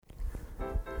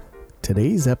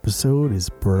Today's episode is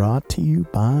brought to you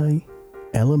by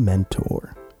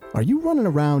Elementor. Are you running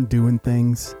around doing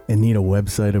things and need a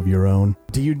website of your own?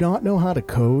 Do you not know how to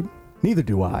code? Neither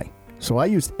do I. So I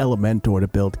used Elementor to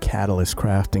build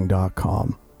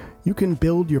CatalystCrafting.com. You can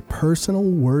build your personal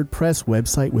WordPress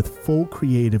website with full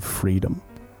creative freedom.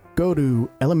 Go to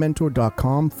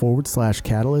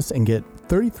elementor.com/catalyst and get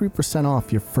 33%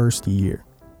 off your first year.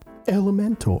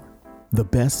 Elementor, the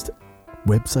best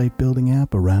website building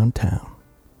app around town.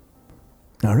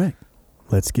 All right,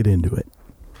 let's get into it.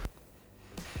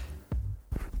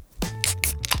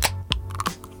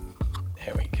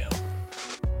 There we go.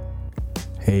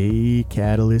 Hey,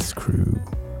 Catalyst crew.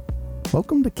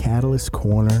 Welcome to Catalyst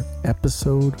Corner,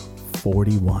 episode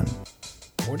 41.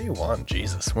 41,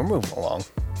 Jesus, we're moving along.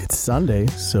 It's Sunday,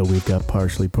 so we've got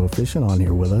Partially Proficient on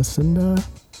here with us, and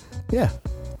yeah,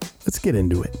 let's get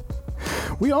into it.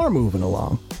 We are moving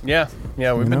along. Yeah,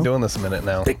 we've been doing this a minute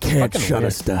now. They can't shut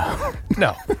us down.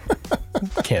 No,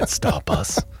 can't stop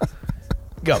us.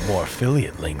 Got more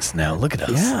affiliate links now. Look at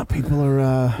us. Yeah, people are...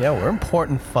 Yeah, we're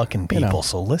important fucking people,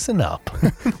 so listen up.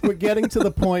 We're getting to the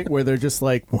point where they're just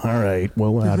like, all right,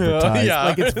 we'll advertise. Yeah.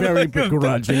 Like, it's very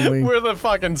begrudgingly. We're the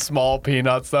fucking small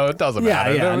peanuts, though. It doesn't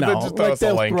matter. Yeah, no. Just throw Like, us a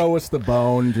they'll link. throw us the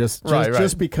bone just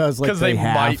because, like, they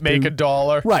have might to. make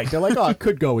 $1. Right. They're like, oh, it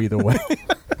could go either way.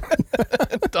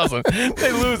 It doesn't.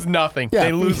 They lose nothing. Yeah,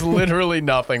 they lose literally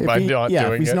nothing by not doing it.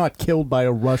 Yeah, if he's not killed by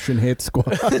a Russian hit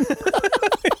squad.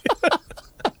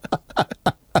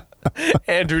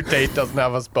 Andrew Tate doesn't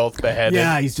have us both beheaded.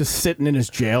 Yeah, he's just sitting in his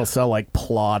jail cell, like,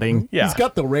 plotting. Yeah. He's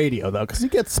got the radio, though, because he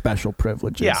gets special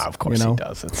privileges. Yeah, of course he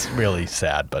does. It's really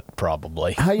sad, but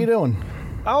probably. How you doing?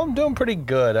 Oh, I'm doing pretty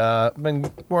good. Been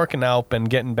working out, been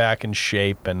getting back in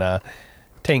shape, and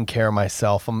taking care of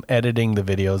myself. I'm editing the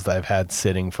videos that I've had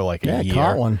sitting for like a year. Yeah,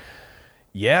 caught one.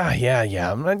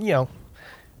 Yeah. I'm,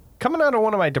 coming out of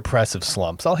one of my depressive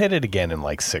slumps. I'll hit it again in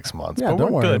like 6 months, Yeah, but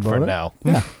don't we're worry good about for it. now.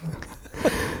 Yeah.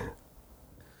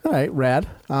 All right, rad.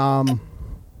 That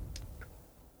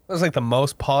was like the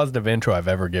most positive intro I've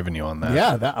ever given you on that.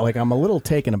 Yeah, I'm a little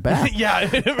taken aback. Yeah,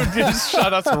 it just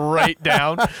shut us right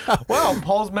down. Well,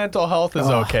 Paul's mental health is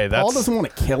okay. Paul doesn't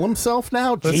want to kill himself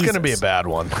now? That's going to be a bad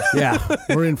one. Yeah,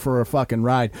 we're in for a fucking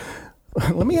ride.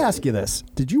 Let me ask you this.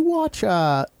 Did you watch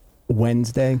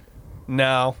Wednesday?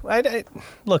 No. I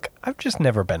look, I've just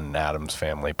never been an Addams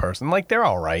Family person. Like, they're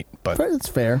all right, but... It's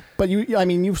fair. But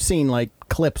you've seen, like,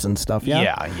 clips and stuff, yeah?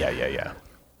 Yeah.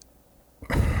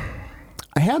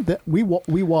 I had that. We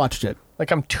watched it.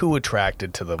 Like, I'm too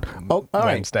attracted to the all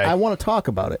Wednesday. Right. I want to talk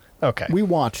about it. Okay. We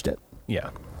watched it.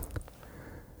 Yeah.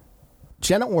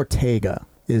 Jenna Ortega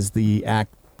is the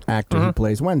actor who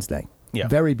plays Wednesday. Yeah.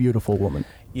 Very beautiful woman.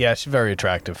 Yeah, she's very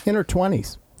attractive. In her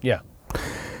 20s. Yeah.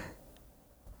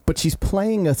 But she's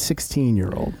playing a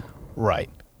 16-year-old. Right.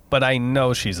 But I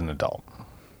know she's an adult.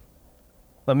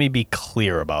 Let me be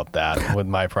clear about that with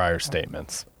my prior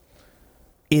statements.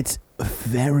 It's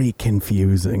very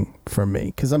confusing for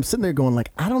me because I'm sitting there going,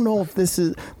 like, I don't know if this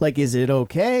is, like, is it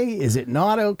okay? Is it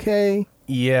not okay?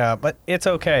 Yeah, but it's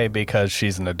okay because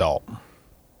she's an adult.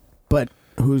 But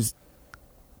who's...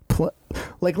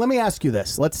 Like, let me ask you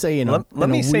this. Let's say, Let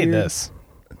me say this.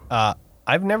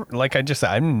 I've never, like I just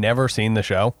said, I've never seen the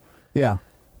show. Yeah.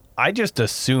 I just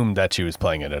assumed that she was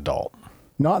playing an adult.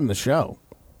 Not in the show.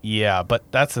 Yeah,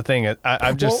 but that's the thing.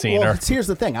 I've just seen her. Here's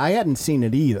the thing. I hadn't seen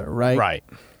it either, right? Right.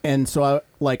 And so,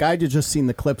 I had just seen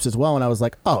the clips as well, and I was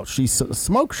like, oh, she's a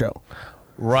smoke show.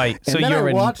 Right. And then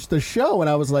I watched the show, and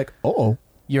I was like, oh.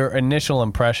 Your initial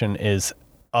impression is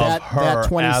of her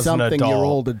that as an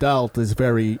 20-something-year-old adult is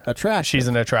very attractive. She's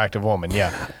an attractive woman,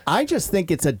 yeah. I just think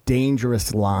it's a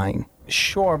dangerous line.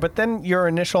 Sure, but then your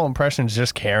initial impression is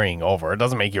just carrying over. It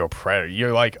doesn't make you a predator.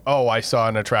 You're like, oh, I saw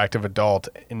an attractive adult,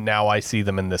 and now I see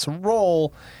them in this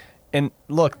role. And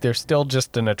look, they're still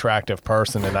just an attractive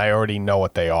person, and I already know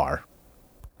what they are.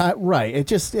 Right. It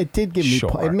did give me...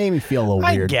 Sure. It made me feel a little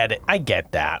weird. I get it. I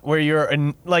get that. Where your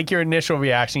initial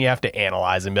reaction, you have to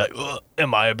analyze and be like,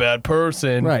 am I a bad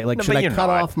person? Right. Like, should I cut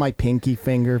off my pinky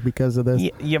finger because of this?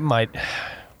 You might...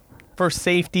 For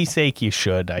safety's sake, you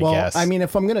should, I guess. I mean,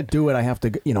 if I'm going to do it, I have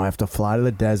to fly to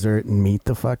the desert and meet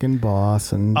the fucking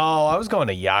boss. And Oh, I was going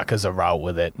to Yakuza route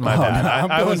with it. My bad. No,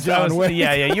 I'm going John Wick.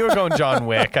 Yeah, you were going John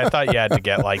Wick. I thought you had to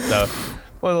get like one of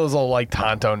those little like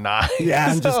Tonto knives.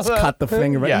 Yeah, and just cut the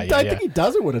finger. Right? Yeah, I think he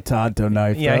does it with a Tonto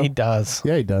knife. Yeah, though. he does.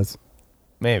 Yeah, he does.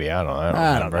 Maybe. I don't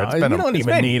I remember. don't know. It's been you don't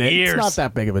even need years. it. It's not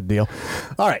that big of a deal.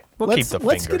 All right. We'll keep the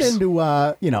let's get fingers. into,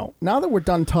 now that we're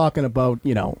done talking about,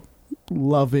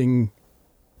 loving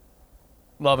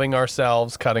loving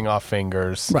ourselves, cutting off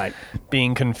fingers, Right.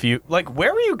 being confused. Like,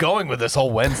 where are you going with this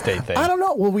whole Wednesday thing? I don't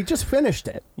know. Well, we just finished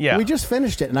it. Yeah. We just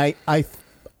finished it. And I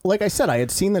like I said, I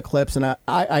had seen the clips, and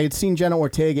I had seen Jenna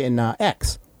Ortega in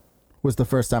X. Was the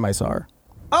first time I saw her.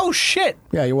 Oh, shit.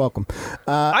 Yeah, you're welcome.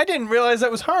 I didn't realize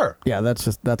that was her. Yeah, that's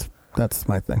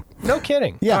my thing. No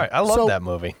kidding. Yeah, All right, I love that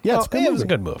movie. Yeah, it's a good It was a movie.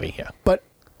 good movie, yeah. But,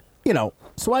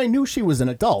 so I knew she was an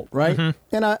adult, right?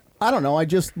 Mm-hmm. And I don't know,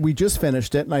 we just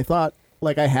finished it, and I thought,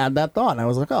 like, I had that thought, and I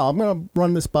was like, oh, I'm going to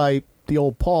run this by the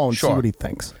old Paul and see Sure. what he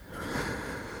thinks.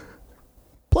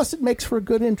 Plus, it makes for a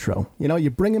good intro. You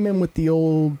bring him in with the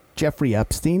old Jeffrey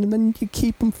Epstein, and then you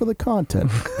keep him for the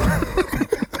content.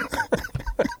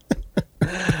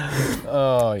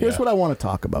 Oh, yeah. Here's what I want to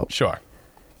talk about. Sure.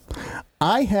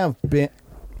 I've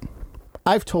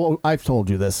told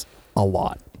you this a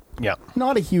lot. Yeah.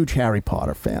 Not a huge Harry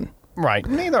Potter fan. Right.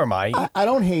 Neither am I. I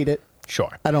don't hate it.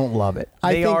 Sure. I don't love it.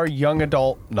 They are young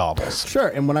adult novels. Sure,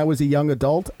 and when I was a young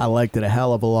adult, I liked it a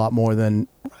hell of a lot more than...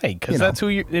 Right, because that's who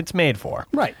it's made for.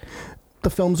 Right. The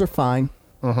films are fine.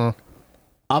 Mm-hmm.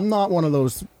 I'm not one of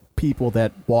those people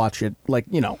that watch it, like,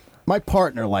 my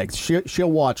partner likes,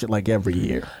 she'll watch it like every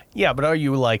year. Yeah, but are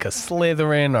you like a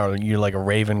Slytherin or are you like a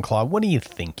Ravenclaw? What do you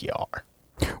think you are?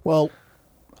 Well,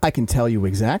 I can tell you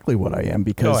exactly what I am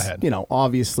because, Go ahead.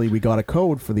 Obviously we got a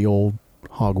code for the old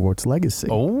Hogwarts Legacy.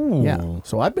 Oh. Yeah.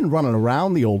 So I've been running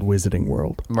around the old Wizarding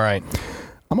World. Right.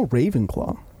 I'm a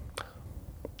Ravenclaw.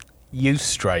 You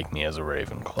strike me as a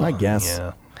Ravenclaw. I guess.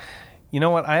 Yeah. You know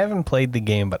what? I haven't played the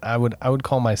game, but I would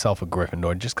call myself a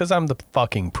Gryffindor just because I'm the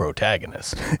fucking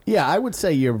protagonist. Yeah, I would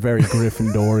say you're very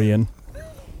Gryffindorian.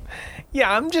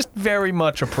 Yeah, I'm just very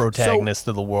much a protagonist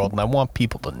of the world, and I want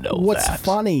people to know What's that.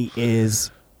 funny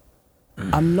is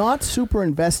I'm not super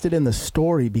invested in the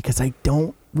story because I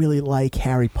don't really like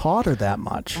Harry Potter that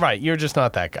much. Right, you're just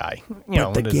not that guy.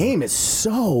 But the game is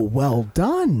so well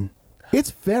done.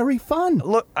 It's very fun.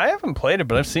 Look, I haven't played it,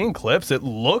 but I've seen clips. It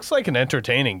looks like an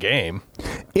entertaining game.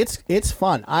 It's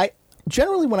fun. I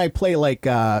generally when I play like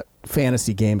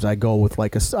fantasy games, I go with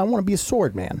like I want to be a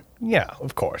sword man. Yeah,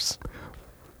 of course.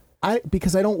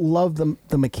 Because I don't love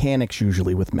the mechanics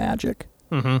usually with magic.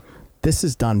 Mm-hmm. This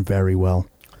is done very well.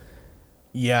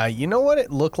 Yeah, you know what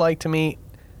it looked like to me?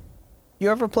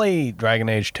 You ever play Dragon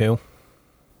Age 2?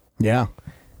 Yeah.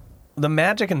 The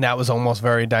magic in that was almost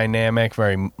very dynamic,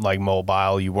 very like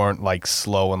mobile. You weren't like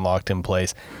slow and locked in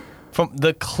place. From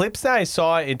the clips that I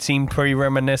saw, it seemed pretty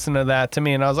reminiscent of that to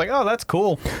me, and I was like, "Oh, that's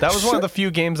cool." That was one of the few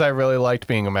games I really liked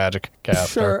being a magic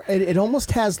caster. Sure, it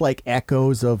almost has like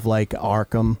echoes of like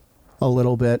Arkham a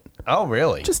little bit. Oh,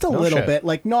 really? Just a No little shit. bit.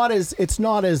 Like it's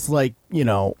not as like,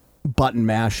 button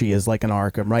mashy as like an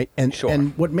Arkham, right? And Sure.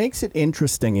 and what makes it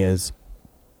interesting is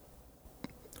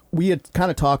we had kind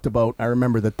of talked about, I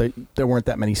remember that there weren't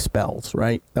that many spells,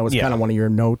 right? That was kind of one of your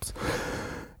notes.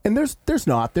 And there's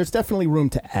definitely room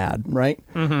to add, right?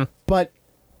 Mm-hmm. But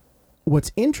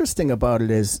what's interesting about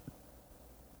it is,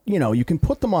 you can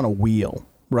put them on a wheel,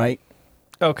 right?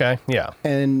 Okay, yeah.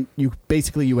 And you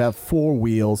have 4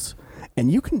 wheels,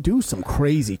 and you can do some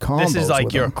crazy combos. This is like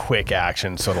with your them. quick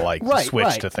action, sort of like Right, switch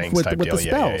right. to things with type the deal.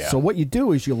 spells. Yeah. So what you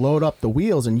do is you load up the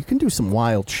wheels, and you can do some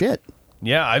wild shit.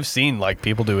 Yeah, I've seen like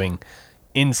people doing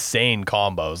insane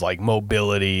combos, like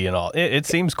mobility and all. It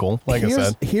seems cool, like I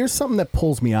said. Here's something that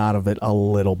pulls me out of it a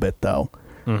little bit, though.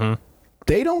 Mm-hmm.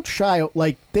 They don't shy,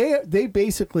 like, they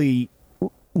basically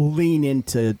lean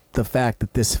into the fact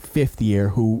that this 5th year,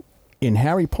 who in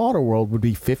Harry Potter world would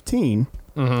be 15,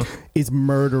 is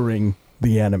murdering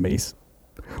the enemies.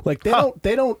 Like,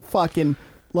 they don't fucking...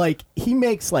 Like, he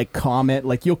makes, like, comment,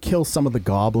 like, you'll kill some of the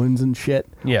goblins and shit.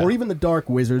 Yeah. Or even the dark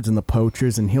wizards and the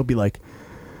poachers, and he'll be like,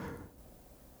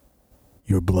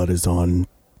 your blood is on,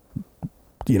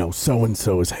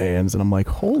 so-and-so's hands. And I'm like,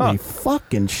 holy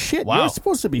fucking shit. Wow. You're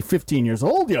supposed to be 15 years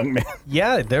old, young man.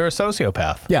 Yeah, they're a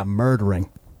sociopath. Yeah, murdering.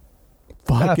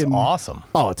 That's Fucking awesome.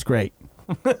 Oh, it's great.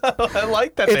 I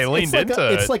like that they leaned into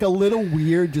it. It's like a little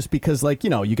weird just because, like,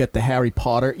 you get the Harry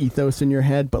Potter ethos in your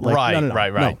head, but like, Right, no.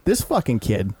 right. This fucking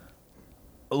kid.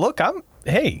 Look,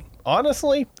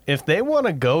 honestly, if they want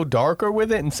to go darker with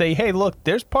it and say, hey, look,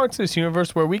 there's parts of this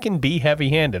universe where we can be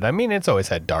heavy-handed. I mean, it's always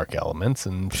had dark elements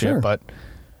and shit, Sure. but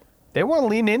they want to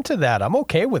lean into that. I'm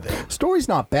okay with it. Story's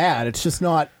not bad. It's just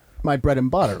not my bread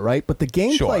and butter, right? But the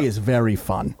gameplay Sure. is very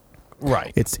fun.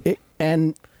 Right.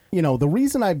 And the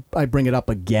reason I bring it up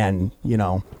again,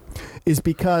 is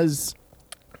because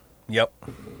Yep.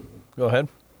 Go ahead.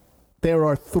 there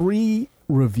are 3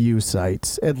 review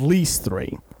sites, at least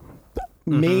 3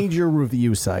 major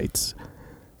review sites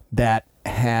that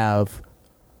have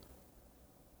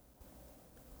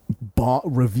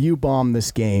review bombed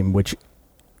this game, which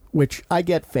which I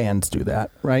get fans do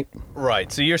that, right?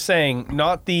 Right. So you're saying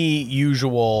not the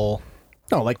usual...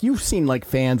 No, like you've seen like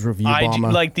fans review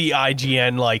Bomber. Like the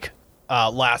IGN, like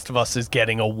Last of Us is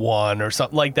getting a 1 or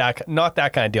something like that. Not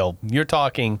that kind of deal. You're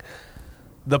talking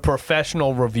the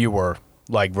professional reviewer,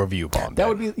 like review bomb. That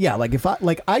would be, yeah, like if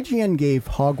IGN gave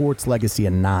Hogwarts Legacy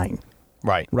a 9.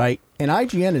 Right. Right? And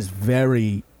IGN is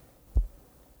very,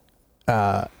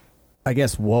 I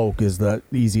guess woke is the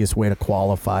easiest way to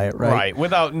qualify it, right? Right.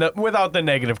 Without the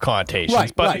negative connotations.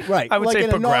 Right, but right. I would like say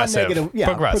in progressive. A non-negative, yeah,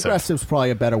 progressive's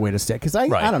probably a better way to say it. Because I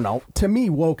don't know. To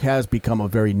me, woke has become a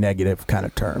very negative kind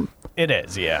of term. It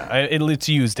is, yeah. It's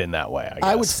used in that way, I guess.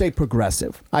 I would say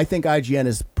progressive. I think IGN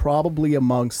is probably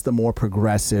amongst the more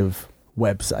progressive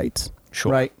websites.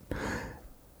 Sure. Right?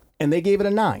 And they gave it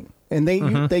a 9. And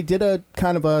they did a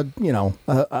kind of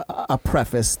a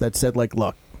preface that said, like,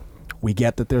 look, we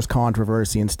get that there's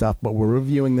controversy and stuff, but we're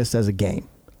reviewing this as a game.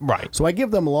 Right. So I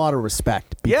give them a lot of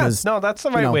respect. Because, yes, no, that's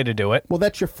the right way to do it. Well,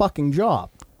 that's your fucking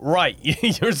job. Right.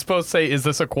 You're supposed to say, is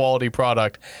this a quality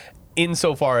product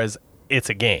insofar as it's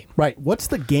a game? Right. What's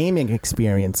the gaming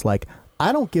experience like?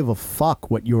 I don't give a fuck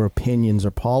what your opinions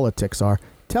or politics are.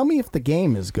 Tell me if the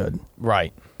game is good.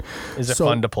 Right. Is it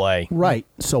fun to play? Right.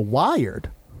 So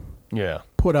Wired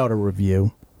put out a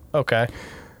review. Okay.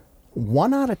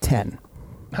 1 out of 10.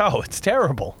 Oh, it's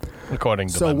terrible, according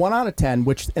to them. So 1 out of 10,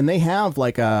 and they have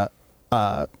like a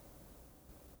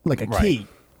key,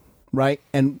 right?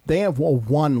 And they have a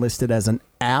 1 listed as an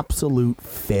absolute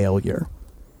failure.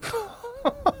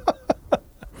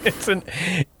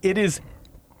 It is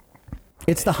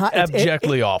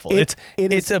abjectly awful. It's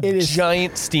a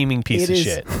giant steaming piece of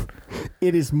shit.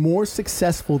 It is more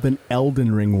successful than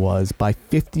Elden Ring was by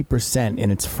 50% in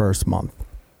its first month.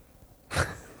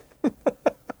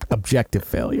 Objective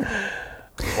failure.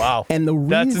 Wow. And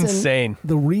that's insane.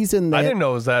 The reason that I didn't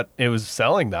know that it was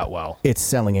selling that well. It's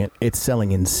selling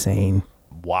insane.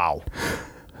 Wow.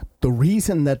 The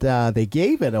reason that they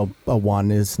gave it a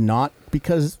 1 is not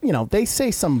because, they say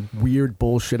some weird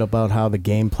bullshit about how the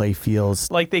gameplay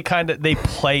feels. Like they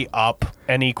play up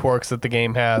any quirks that the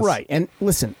game has. Right. And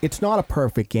listen, it's not a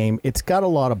perfect game. It's got a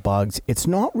lot of bugs. It's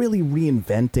not really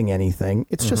reinventing anything.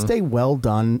 It's just a well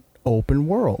done open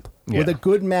world with a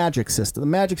good magic system. The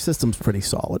magic system's pretty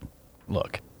solid.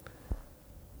 Look,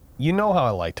 you know how I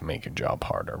like to make your job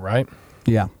harder, right?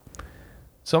 Yeah.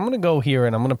 So I'm going to go here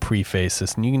and I'm going to preface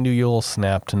this, and you can do your little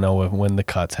snap to know when the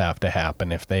cuts have to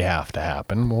happen, if they have to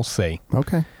happen. We'll see.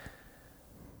 Okay.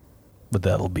 But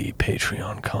that'll be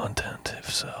Patreon content,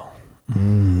 if so.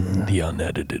 The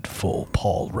unedited full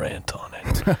Paul rant on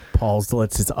it. Paul still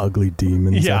lets his ugly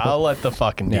demons out. I'll let the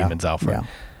fucking demons out for him.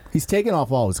 He's taking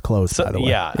off all his clothes, by the way.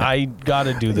 Yeah, I got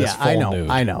to do this full nude.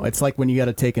 I know. It's like when you got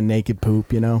to take a naked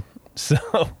poop, So...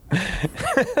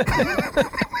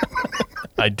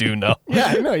 I do know. Yeah,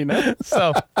 I know, you know.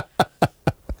 So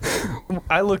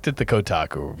I looked at the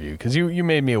Kotaku review because you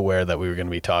made me aware that we were going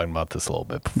to be talking about this a little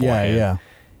bit before. Yeah.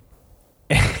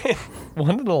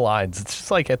 One of the lines, it's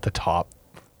just like at the top,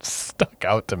 stuck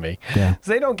out to me. Yeah.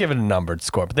 They don't give it a numbered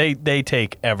score, but they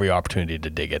take every opportunity to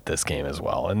dig at this game as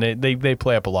well. And they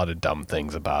play up a lot of dumb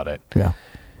things about it. Yeah.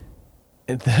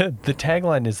 And the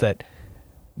tagline is that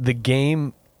the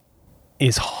game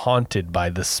is haunted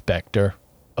by the specter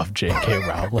of J.K.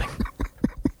 Rowling.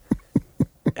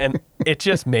 And it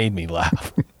just made me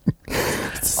laugh.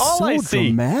 It's all so I see,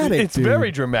 dramatic, it's dude.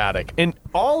 very dramatic. And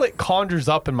all it conjures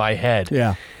up in my head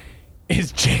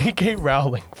is J.K.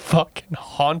 Rowling fucking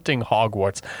haunting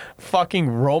Hogwarts, fucking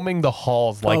roaming the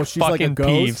halls like fucking like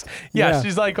Peeves. Yeah,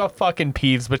 she's like a fucking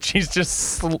Peeves, but she's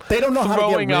just they don't know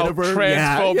throwing how to out get rid of her.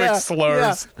 transphobic slurs.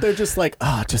 Yeah. They're just like,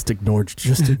 just ignore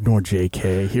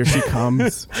J.K. Here she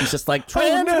comes. She's just like,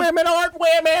 trans women aren't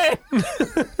women.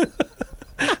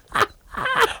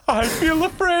 I feel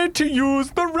afraid to use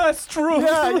the restroom.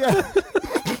 Yeah.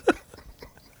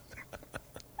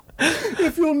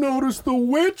 If you'll notice the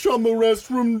witch on the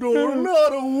restroom door,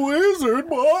 not a wizard.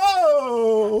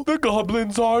 Whoa. The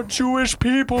goblins are Jewish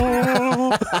people.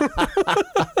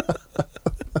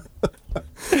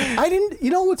 I didn't. You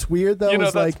know what's weird though?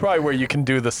 That's probably where you can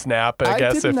do the snap. I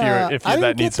guess if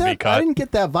that needs to be cut. I didn't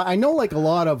get that vibe. I know like a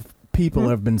lot of people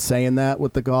have been saying that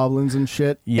with the goblins and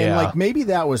shit. Yeah. And like maybe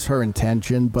that was her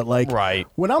intention, but like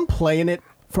when I'm playing it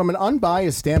from an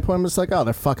unbiased standpoint, I'm just like, oh,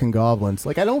 they're fucking goblins.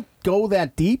 Like I don't go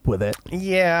that deep with it.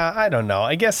 Yeah, I don't know.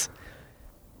 I guess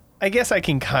I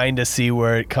can kind of see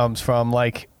where it comes from.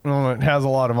 Like it has a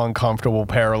lot of uncomfortable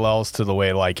parallels to the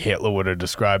way like Hitler would have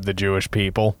described the Jewish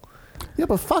people. Yeah,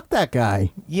 but fuck that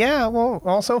guy. Yeah, well,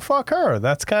 also fuck her.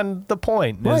 That's kind of the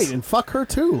point. Right, and fuck her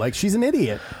too. Like, she's an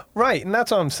idiot. Right, and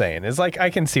that's what I'm saying. Is like, I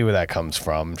can see where that comes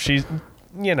from. She's,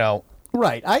 you know.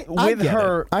 Right,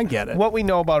 I get it. What we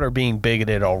know about her being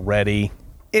bigoted already,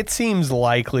 it seems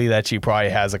likely that she probably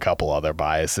has a couple other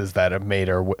biases that have made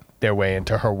her their way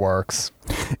into her works.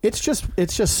 It's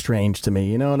just strange to me.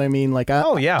 You know what I mean? Like,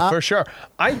 for sure.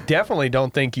 I definitely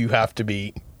don't think you have to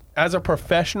be, as a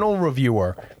professional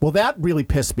reviewer. Well, that really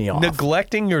pissed me off.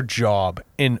 Neglecting your job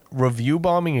in review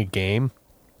bombing a game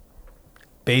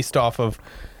based off of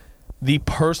the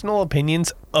personal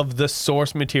opinions of the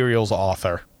source material's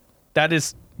author. That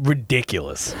is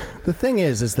ridiculous. The thing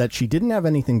is that she didn't have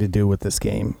anything to do with this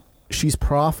game. She's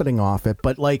profiting off it,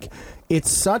 but like, it's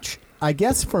such, I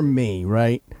guess for me,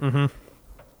 right? Mm-hmm.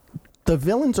 The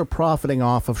villains are profiting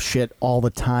off of shit all the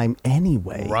time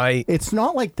anyway. Right. It's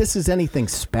not like this is anything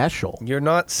special. You're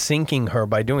not sinking her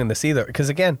by doing this either. Because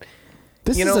again,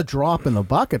 this is a drop in the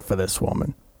bucket for this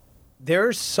woman.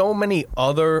 There's so many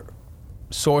other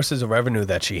sources of revenue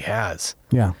that she has.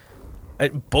 Yeah.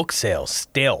 Book sales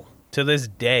still. To this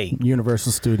day,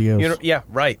 Universal Studios. Yeah,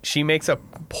 right. She makes a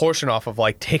portion off of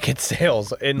like ticket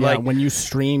sales, and like when you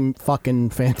stream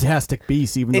fucking Fantastic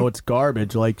Beasts, even though it's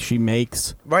garbage, like she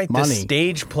makes money. The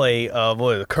stage play of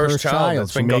the Cursed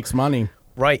Child. She makes money.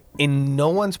 Right, and no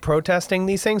one's protesting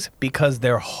these things because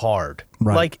they're hard.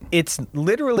 Right. Like it's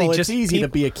literally it's easy to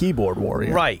be a keyboard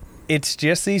warrior. Right. It's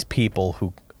just these people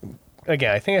who,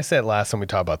 again, I think I said last time we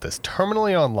talked about this,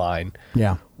 terminally online.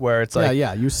 Yeah. Where it's like...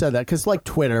 Yeah, you said that. Because like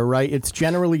Twitter, right? It's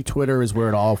generally Twitter is where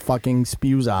it all fucking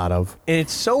spews out of. And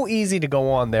it's so easy to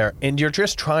go on there, and you're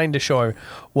just trying to show,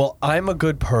 well, I'm a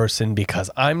good person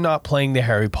because I'm not playing the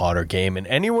Harry Potter game, and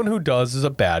anyone who does is a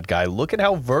bad guy. Look at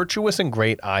how virtuous and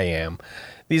great I am.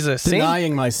 These are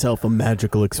denying myself a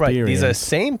magical experience. Right. These are the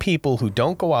same people who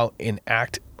don't go out and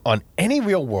act on any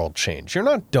real world change. You're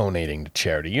not donating to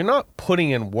charity. You're not putting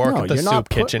in work at the soup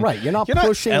kitchen. Right. You're not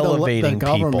pushing the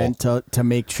government to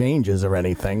make changes or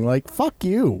anything. Like, fuck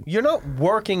you. You're not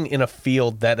working in a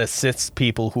field that assists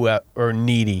people who are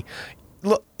needy.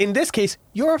 Look, in this case,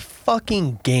 you're a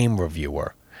fucking game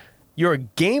reviewer. You're a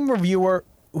game reviewer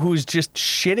who's just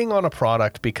shitting on a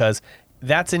product because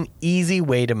that's an easy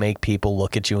way to make people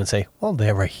look at you and say, well,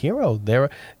 they're a hero. They're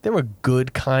a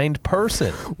good, kind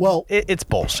person. Well, it's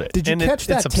bullshit. Did you catch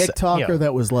that TikToker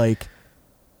that was like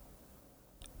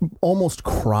almost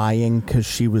crying because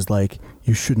she was like,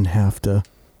 you shouldn't have to,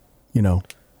 you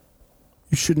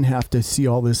shouldn't have to see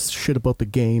all this shit about the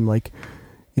game. Like,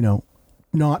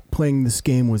 not playing this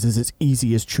game was as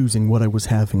easy as choosing what I was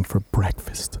having for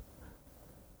breakfast.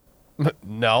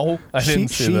 No, I didn't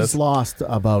see this. She's lost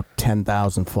about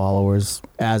 10,000 followers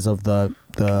as of the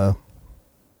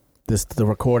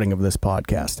recording of this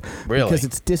podcast. Really? Because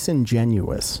it's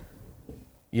disingenuous.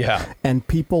 Yeah. And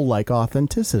people like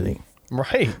authenticity.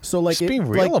 Right. So like, just be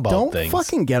real about things. Don't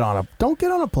fucking get on a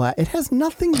it has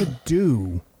nothing to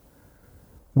do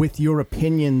with your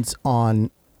opinions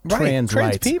on trans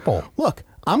rights. People. Look,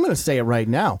 I'm going to say it right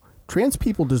now. Trans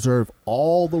people deserve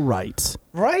all the rights.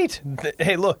 Right.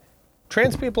 Hey, look.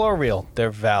 Trans people are real.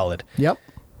 They're valid. Yep.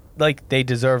 Like, they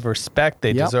deserve respect.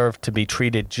 They deserve to be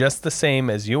treated just the same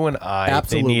as you and I.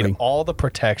 Absolutely. They need all the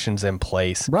protections in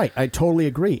place. Right. I totally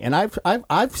agree. And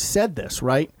I've said this,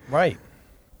 right? Right.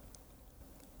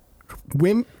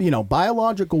 Women,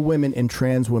 biological women and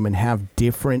trans women have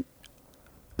different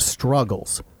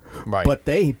struggles. Right. But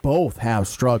they both have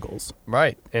struggles.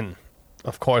 Right. And,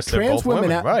 of course, they're both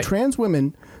women. Right. Trans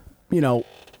women,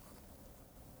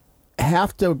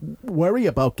 have to worry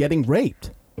about getting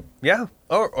raped. Yeah,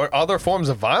 or other forms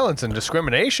of violence and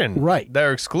discrimination. Right,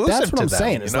 they're exclusive. That's what I'm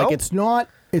saying. It's like it's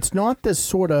not this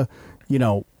sort of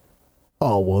it's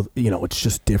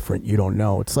just different. You don't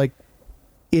know. It's like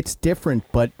it's different,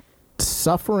 but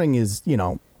suffering is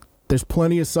there's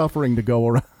plenty of suffering to go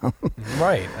around.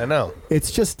 Right, I know. It's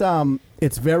just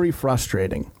it's very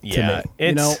frustrating to me.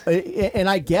 And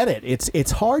I get it.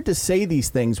 It's hard to say these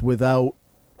things without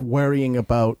worrying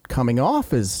about coming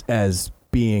off as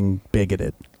being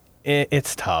bigoted.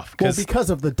 It's tough. Well, because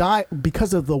of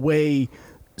the way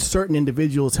certain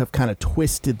individuals have kind of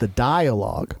twisted the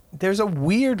dialogue. There's a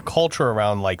weird culture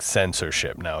around like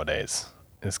censorship nowadays.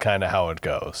 Is kind of how it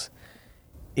goes.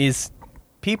 Is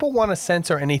people want to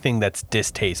censor anything that's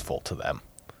distasteful to them.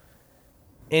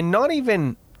 And not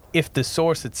even if the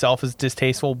source itself is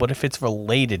distasteful, but if it's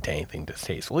related to anything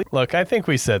distasteful. Look, I think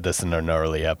we said this in an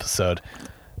early episode.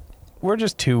 We're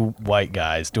just two white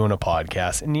guys doing a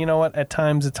podcast. And you know what? At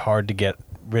times it's hard to get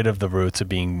rid of the roots of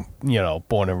being,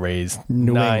 born and raised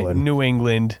New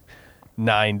England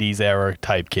 90s era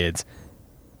type kids.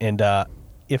 And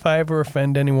if I ever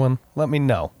offend anyone, let me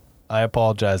know. I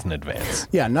apologize in advance.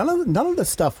 Yeah, none of the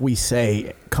stuff we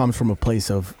say comes from a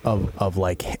place of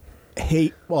like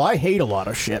hate. Well, I hate a lot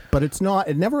of shit, but it's not.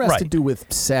 It never has to do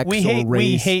with sex or race.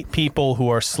 We hate people who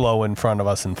are slow in front of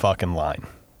us in fucking line.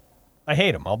 I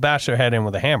hate them. I'll bash their head in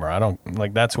with a hammer. I don't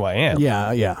like. That's who I am.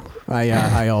 Yeah.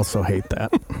 I also hate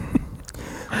that.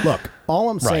 Look, all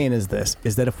I'm saying is this: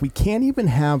 is that if we can't even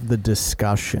have the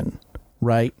discussion,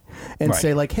 right, and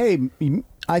say like, hey,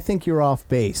 I think you're off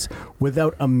base,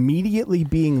 without immediately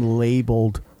being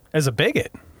labeled as a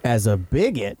bigot.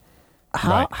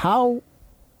 How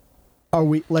are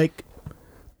we, like,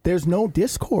 there's no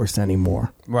discourse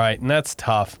anymore. Right, and that's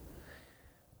tough.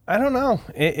 I don't know.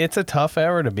 It's a tough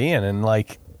era to be in, and,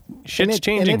 like, shit's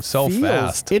changing so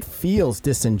fast. It feels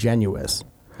disingenuous.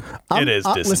 It is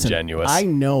disingenuous. Listen,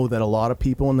 I know that a lot of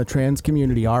people in the trans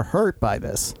community are hurt by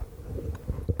this.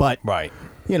 But,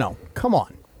 you know, come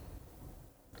on.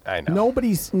 I know.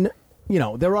 Nobody's, you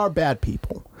know, there are bad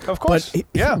people. Of course.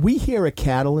 But we here at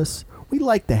Catalyst, we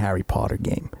like the Harry Potter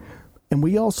game. And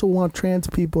we also want trans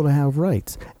people to have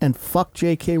rights. And fuck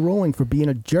J.K. Rowling for being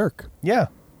a jerk. Yeah.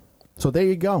 So there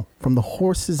you go. From the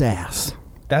horse's ass.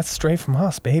 That's straight from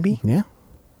us, baby. Yeah.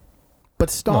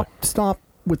 But stop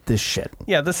with this shit.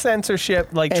 Yeah, the censorship,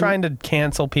 like trying to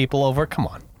cancel people over. Come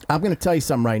on. I'm going to tell you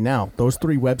something right now. Those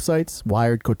 3 websites,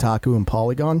 Wired, Kotaku, and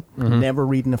Polygon, never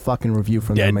reading a fucking review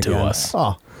from them again. Dead to us.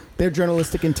 Oh, their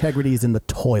journalistic integrity is in the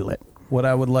toilet. What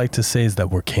I would like to say is that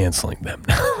we're canceling them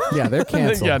now. Yeah, they're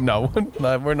canceled. Yeah, no,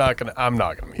 we're not going to. I'm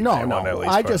not going to be. No. At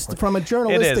least I just, from a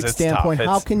journalistic standpoint,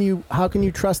 tough. how can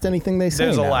you trust anything they say?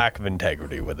 There's now? a lack of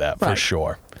integrity with that for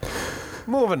sure.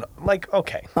 Moving, like,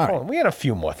 okay, hold on. We got a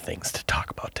few more things to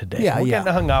talk about today. Yeah, we're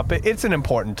getting hung up. It's an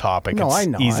important topic. No, it's I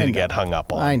know. easy to get hung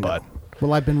up on. I know. But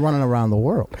well, I've been running around the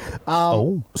world.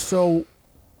 So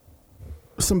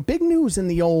some big news in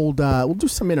the old. We'll do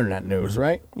some internet news,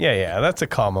 right? Yeah, that's a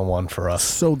common one for us.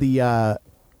 So the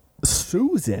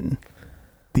Susan,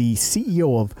 the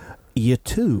CEO of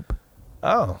YouTube.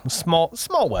 Oh, small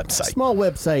website. Small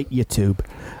website YouTube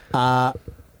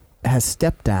has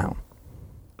stepped down.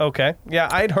 Okay. Yeah,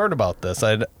 I'd heard about this.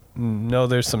 I'd know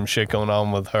there's some shit going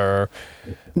on with her.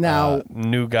 Now,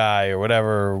 new guy or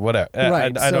whatever. Right.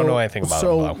 I don't know anything about it.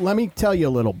 So let me tell you a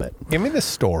little bit. Give me the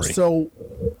story. So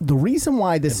the reason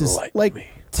why this is like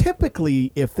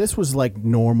typically, if this was like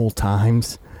normal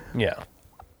times,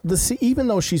 even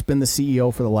though she's been the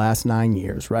CEO for the last 9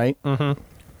 years, right? Mm-hmm.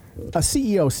 A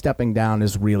CEO stepping down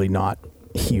is really not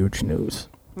huge news.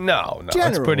 No,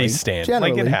 it's pretty standard.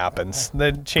 Like, it happens.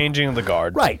 The changing of the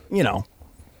guard. Right, you know.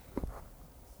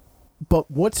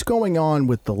 But what's going on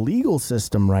with the legal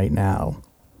system right now,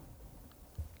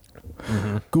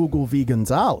 Google v.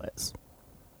 Gonzalez,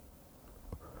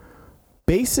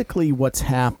 basically what's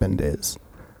happened is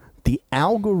the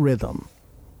algorithm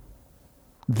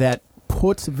that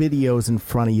puts videos in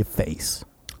front of your face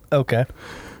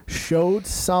showed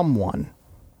someone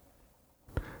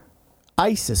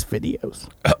ISIS videos.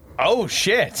 Oh,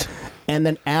 shit. And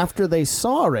then after they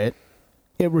saw it,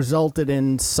 it resulted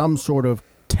in some sort of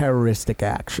terroristic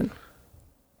action.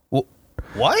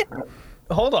 What?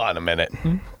 Hold on a minute.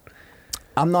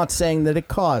 I'm not saying that it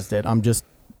caused it. I'm just,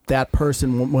 that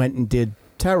person went and did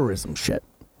terrorism shit.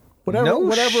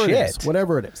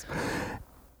 Whatever it is.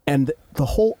 And the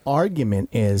whole argument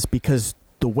is because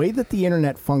the way that the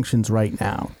internet functions right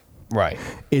now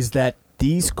is that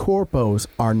these corpos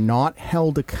are not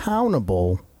held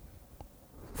accountable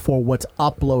for what's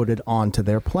uploaded onto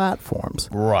their platforms.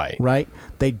 Right?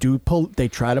 They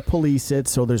try to police it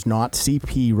so there's not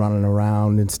CP running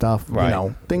around and stuff, you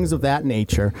know, things of that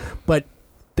nature, but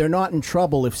they're not in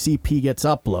trouble if CP gets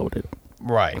uploaded.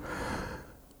 Right.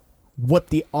 What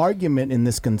the argument in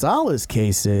this Gonzalez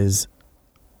case is,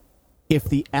 if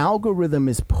the algorithm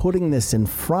is putting this in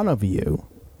front of you,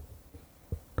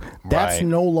 that's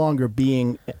no longer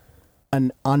being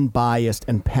an unbiased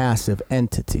and passive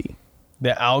entity.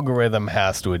 The algorithm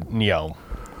has to,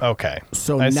 okay.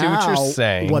 So I now see what you're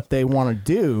saying. What they want to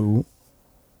do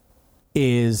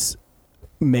is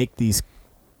make these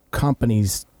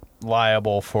companies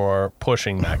liable for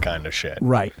pushing that kind of shit.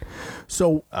 Right.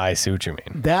 So I see what you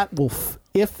mean. That will,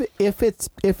 if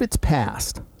it's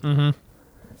passed,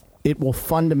 it will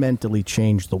fundamentally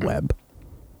change the web.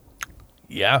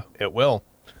 Yeah, it will.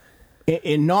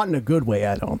 Not in a good way,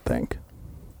 I don't think.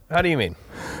 How do you mean?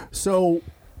 So,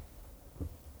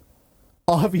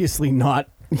 obviously not,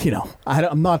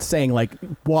 I'm not saying like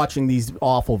watching these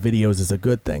awful videos is a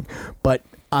good thing, but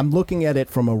I'm looking at it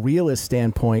from a realist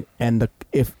standpoint, and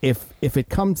if it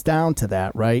comes down to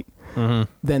that, right,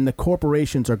 then the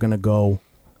corporations are going to go,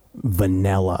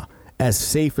 vanilla, as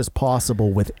safe as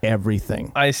possible with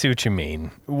everything. I see what you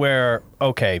mean. Where,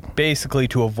 okay, basically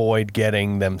to avoid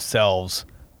getting themselves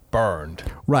burned,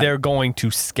 Right. they're going to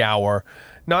scour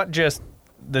not just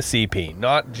the CP,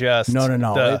 not just No.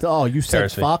 You said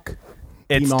Terrace feed. fuck.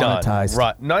 It's demonetized. done.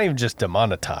 Right. Not even just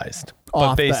demonetized,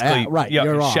 Off but the basically, app, right,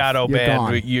 you're off. shadow You're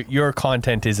banned. gone. Your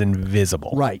content is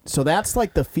invisible. Right. So that's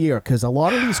like the fear, because a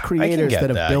lot of these creators get that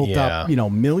have that, built yeah.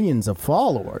 up, millions of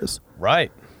followers, Right.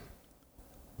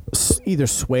 either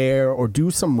swear or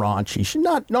do some raunchy shit.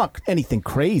 Not anything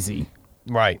crazy,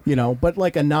 Right. but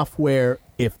like enough where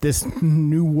if this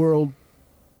new world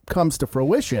comes to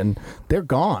fruition, they're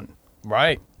gone.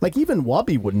 Right. Like even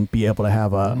Wubby wouldn't be able to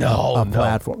have a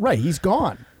platform. Right, he's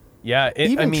gone. Yeah.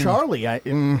 Even Charlie,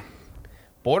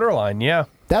 borderline. Yeah.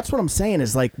 that's what I'm saying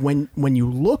is like when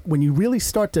you really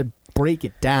start to break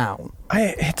it down.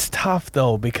 It's tough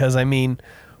though, because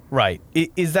right.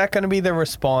 Is that going to be the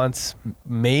response?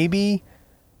 Maybe.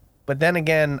 But then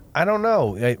again, I don't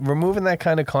know. Removing that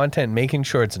kind of content, making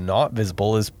sure it's not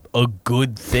visible is a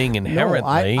good thing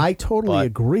inherently. No, I totally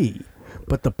agree.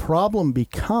 But the problem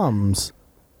becomes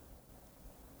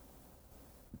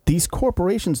these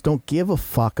corporations don't give a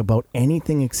fuck about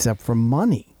anything except for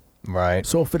money. Right.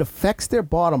 So if it affects their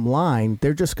bottom line,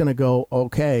 they're just going to go,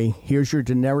 okay, here's your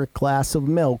generic glass of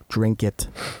milk, drink it.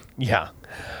 Yeah.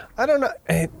 I don't know.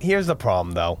 Here's the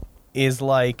problem, though, is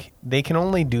like they can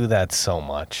only do that so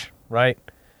much, right?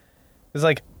 It's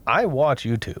like I watch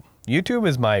YouTube. YouTube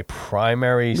is my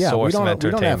primary source of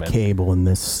entertainment. We don't have cable in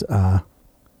this.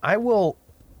 I will,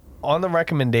 on the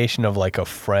recommendation of like a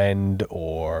friend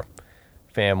or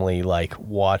family, like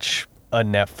watch a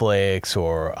Netflix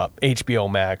or a HBO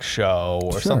Max show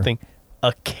or something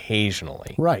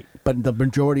occasionally. Right. But the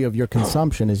majority of your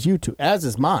consumption is YouTube, as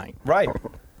is mine. Right.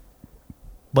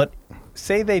 But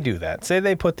say they do that. Say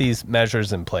they put these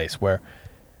measures in place where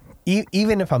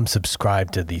even if I'm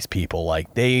subscribed to these people,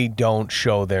 like they don't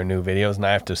show their new videos and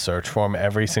I have to search for them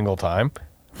every single time.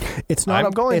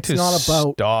 I'm going to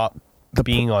stop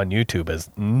being on YouTube as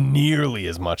nearly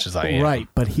as much as I am. Right,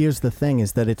 but here's the thing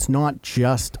is that it's not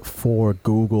just for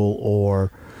Google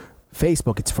or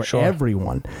Facebook, it's for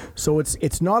everyone. So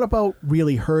it's not about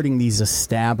really hurting these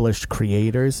established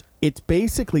creators. It's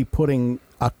basically putting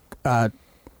a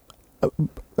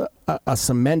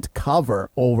cement cover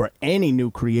over any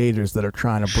new creators that are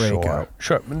trying to break out.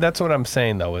 Sure. That's what I'm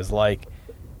saying though, is like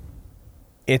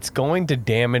it's going to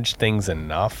damage things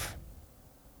enough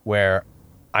where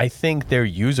I think their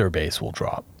user base will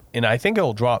drop. And I think it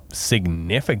will drop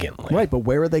significantly. Right, but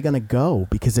where are they going to go?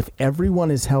 Because if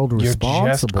everyone is held responsible...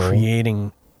 You're just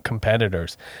creating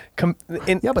competitors. But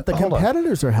the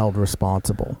competitors are held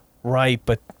responsible. Right,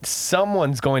 but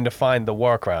someone's going to find the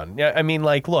workaround. Yeah,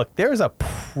 like, look, there's a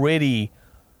pretty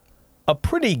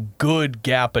good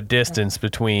gap of distance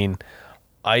between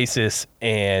ISIS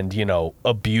and,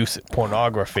 abuse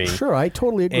pornography. Sure, I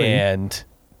totally agree. And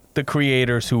the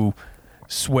creators who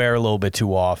swear a little bit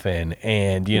too often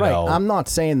and, I'm not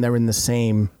saying they're in the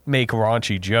same... Make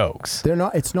raunchy jokes. They're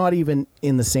not. It's not even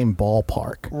in the same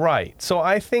ballpark. Right. So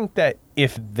I think that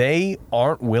if they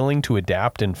aren't willing to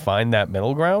adapt and find that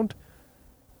middle ground,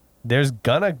 there's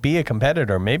gonna be a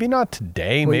competitor. Maybe not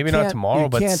today, maybe not tomorrow,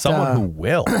 but someone who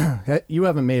will. You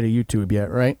haven't made a YouTube yet,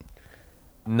 right?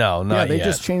 No, not yet. Yeah, they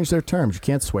just changed their terms. You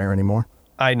can't swear anymore.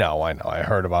 I know. I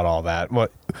heard about all that.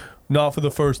 What? Not for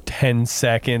the first 10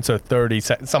 seconds or 30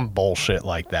 seconds. Some bullshit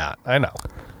like that. I know.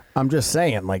 I'm just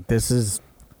saying, like, this is...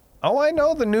 Oh, I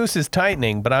know the noose is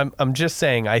tightening, but I'm just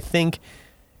saying, I think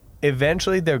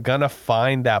eventually they're going to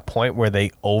find that point where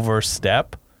they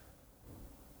overstep.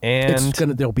 And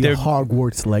there'll be a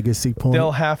Hogwarts legacy point.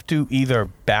 They'll have to either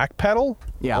backpedal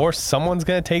or someone's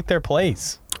going to take their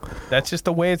place. That's just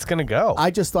the way it's going to go. I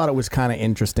just thought it was kind of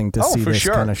interesting to see this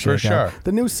kind of shit. For sure.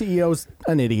 The new CEO's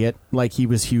an idiot. Like, he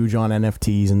was huge on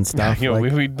NFTs and stuff.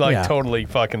 We totally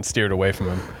fucking steered away from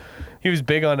him. He was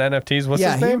big on NFTs. What's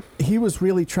his name? He was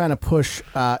really trying to push.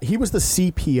 He was the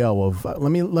CPO of.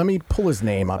 Let me pull his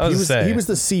name up. He was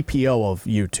the CPO of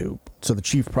YouTube. So the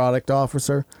Chief Product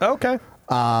Officer. Okay.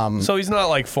 So he's not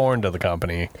like foreign to the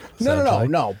company.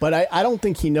 No. But I don't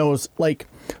think he knows. Like,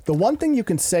 the one thing you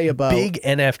can say about big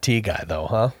NFT guy though,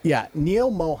 huh? Yeah,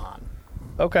 Neil Mohan.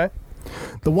 Okay.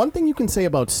 The one thing you can say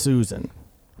about Susan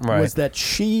was that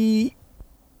she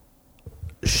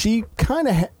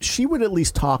would at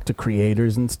least talk to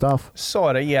creators and stuff.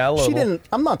 Sort of, yeah. A little. She didn't.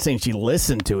 I'm not saying she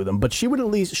listened to them, but she would at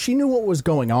least. She knew what was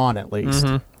going on at least.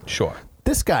 Mm-hmm. Sure.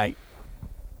 This guy,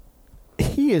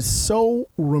 he is so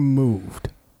removed.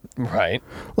 Right.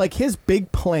 Like, his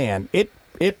big plan, it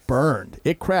burned.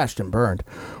 It crashed and burned.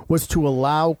 Was to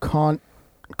allow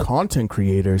content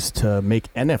creators to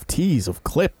make NFTs of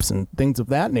clips and things of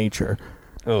that nature.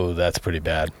 Oh, that's pretty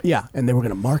bad. Yeah, and they were going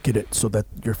to market it so that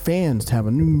your fans have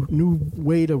a new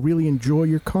way to really enjoy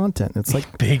your content. It's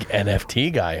like big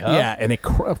NFT guy, huh? Yeah, and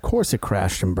of course it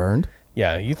crashed and burned.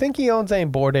 Yeah, you think he owns any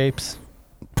Bored Apes?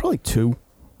 Probably 2,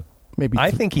 maybe. I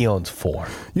think he owns 4.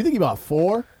 You think he bought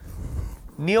 4?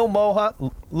 Neil Mohan,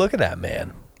 look at that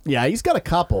man. Yeah, he's got a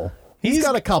couple. He's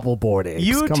got a couple Bored Apes.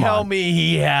 You Come tell on. me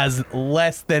he has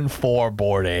less than 4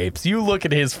 Bored Apes. You look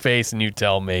at his face and you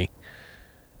tell me.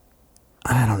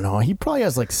 I don't know. He probably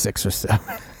has like 6 or 7.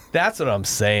 That's what I'm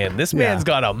saying. This man's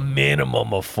got a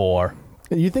minimum of 4.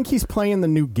 You think he's playing the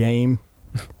new game?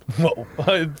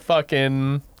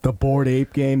 Fucking... The Bored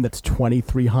Ape game that's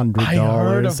 $2,300. I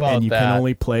heard about and you that. can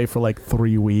only play for like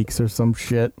 3 weeks or some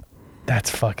shit.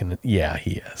 That's fucking... Yeah,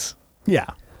 he is. Yeah.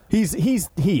 He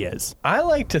is. I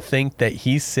like to think that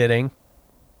he's sitting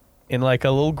in like a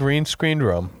little green screened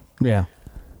room. Yeah.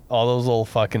 All those little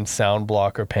fucking sound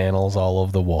blocker panels all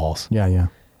over the walls. Yeah.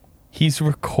 He's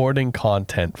recording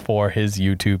content for his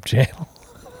YouTube channel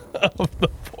of the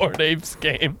Bored Apes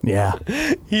game. Yeah.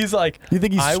 He's like, You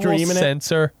think he's I streaming will it?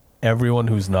 censor everyone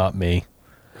who's not me.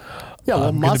 Yeah,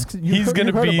 well, Musk. You heard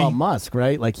about Musk,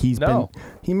 right? Like he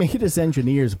made his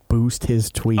engineers boost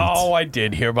his tweets. Oh, I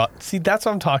did hear about. See, that's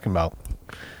what I'm talking about.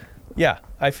 Yeah,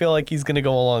 I feel like he's gonna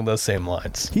go along those same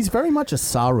lines. He's very much a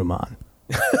Saruman.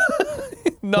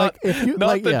 Not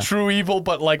like, the true evil,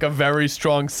 but like a very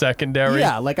strong secondary.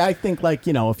 Yeah, like I think, like,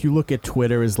 you know, if you look at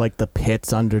Twitter as like the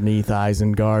pits underneath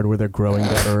Isengard where they're growing the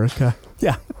Urka.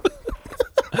 Yeah.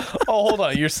 Oh, hold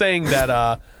on. You're saying that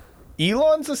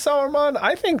Elon's the Sauron?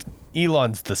 I think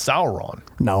Elon's the Sauron.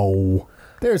 No,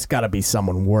 there's got to be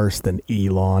someone worse than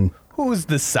Elon. Who's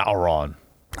the Sauron?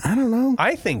 I don't know.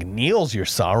 I think Neil's your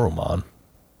Saruman.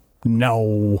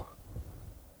 No.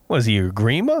 Was he your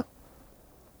Grima?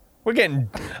 We're getting...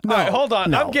 No, all right, hold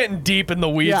on. no. I'm getting deep in the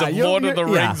weeds of you're- Lord of the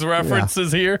yeah, Rings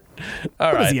references here.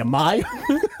 All What is right. he, a Maya?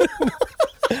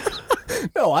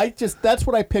 No, that's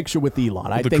what I picture with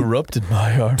Elon. I think corrupted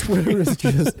Maiar.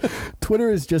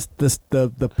 Twitter is just this,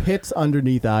 the pits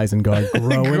underneath Isengard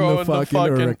growing the fucking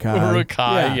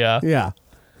Uruk-hai, yeah. Yeah.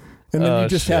 And then Oh, you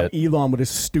just have shit. Elon with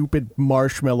his stupid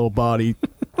marshmallow body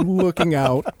looking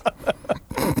out.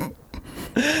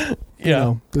 You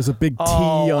know, there's a big T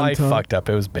on I top. fucked up.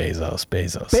 It was Bezos.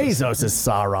 Bezos is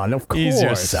Sauron, of course. He's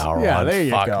your Sauron. Yeah, there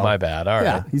you Fuck, go. my bad. All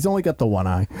Yeah, right. he's only got the one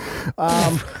eye.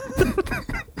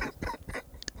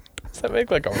 Does that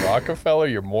make like a Rockefeller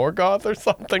your Morgoth or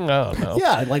something? I don't know.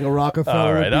 Yeah, like a Rockefeller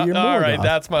All right. would be your All right. Morgoth.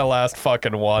 That's my last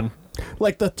fucking one.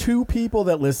 Like the 2 people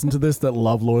that listen to this that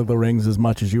love Lord of the Rings as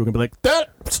much as you are going to be like, that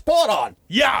spot on.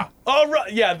 Yeah. All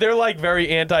right. Yeah. They're like very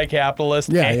anti-capitalist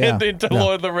and into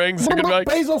Lord of the Rings. They're gonna be like,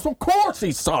 Bezos, of course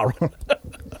he's Sauron.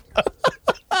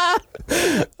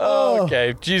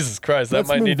 okay. Jesus Christ. That Let's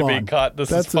might need to move be on. cut. This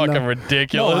That's is fucking enough.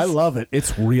 ridiculous. No, I love it.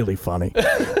 It's really funny.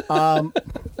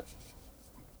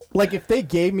 Like if they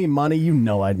gave me money, you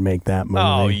know I'd make that movie.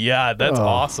 Oh, yeah. That's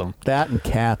awesome. That and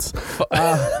Cats.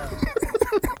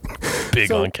 Big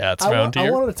So, on cats I around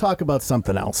here. wanted to talk about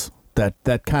something else that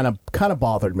kind of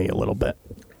bothered me a little bit.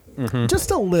 Mm-hmm.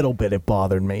 Just a little bit. It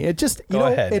bothered me. It just Go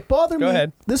ahead. It bothered Go me.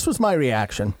 ahead. This was my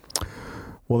reaction.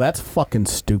 Well, that's fucking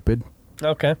stupid.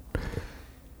 Okay.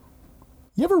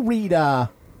 You ever read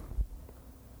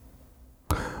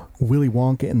Willy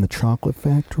Wonka and the Chocolate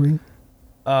Factory?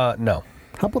 No.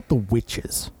 How about The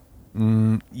Witches?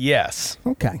 Yes.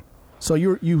 Okay. So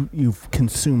you've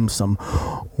consumed some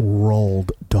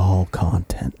Roald Dahl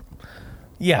content.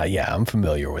 Yeah. I'm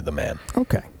familiar with the man.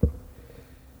 Okay.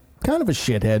 Kind of a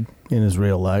shithead in his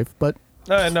real life, but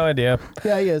I had no idea.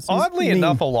 yeah, he is. He's Oddly mean.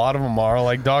 enough, a lot of them are.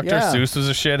 Like Dr. Yeah. Seuss was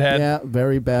a shithead. Yeah,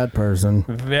 very bad person.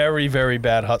 Very, very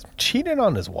bad husband. Cheated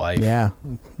on his wife. Yeah.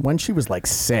 When she was like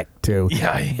sick too.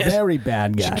 Yeah. Very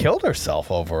bad She guy. killed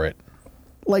herself over it.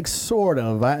 Like sort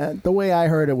of. The way I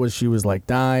heard it was she was like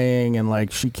dying and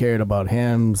like she cared about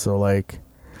him, so like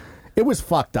it was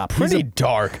fucked up. Pretty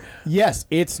dark. Yes,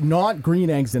 it's not green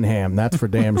eggs and ham, that's for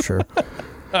damn sure. All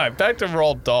right, back to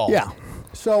Roald Dahl. Yeah.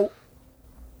 So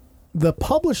the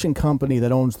publishing company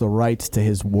that owns the rights to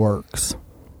his works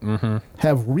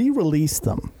have re-released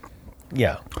them.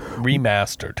 Yeah.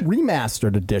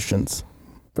 Remastered Editions.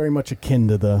 Very much akin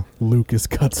to the Lucas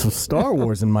cuts of Star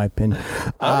Wars, in my opinion.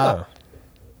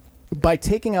 By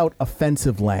taking out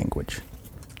offensive language.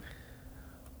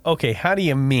 Okay, how do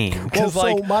you mean? Because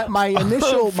Well, so my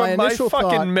initial from my fucking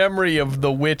thought, memory of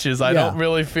the witches, I Yeah. don't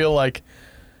really feel like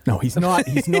no, he's not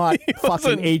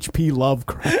fucking H.P.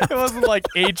 Lovecraft. it wasn't like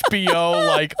HBO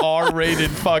like R-rated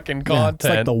fucking Yeah, content. it's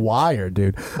like The Wire,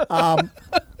 dude.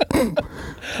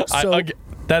 So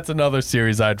That's another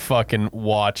series I'd fucking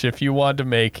watch if you want to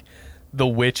make The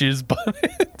Witches, but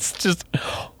it's just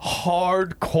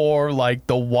hardcore, like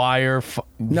The Wire,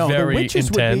 very The Witches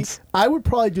intense. I would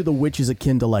probably do The Witches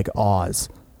akin to like Oz.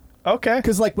 Okay.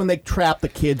 Because like when they trap the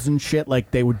kids and shit,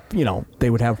 like they would, they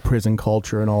would have prison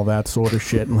culture and all that sort of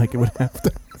shit, and like it would have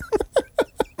to.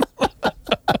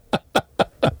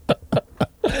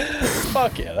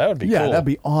 Fuck yeah, that would be cool. Yeah, that'd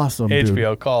be awesome, dude.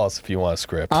 HBO, call us if you want a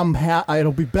script.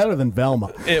 It'll be better than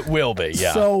Velma. It will be,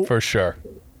 yeah, So- for sure.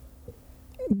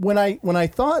 When I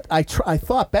thought I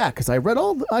thought back because I read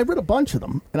a bunch of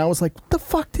them and I was like, what the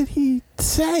fuck did he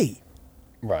say?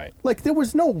 Right. Like there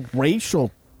was no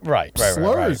racial Right.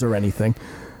 slurs or anything.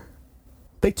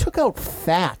 They took out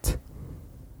fat.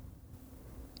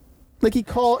 Like he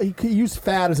used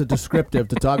fat as a descriptive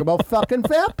to talk about fucking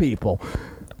fat people.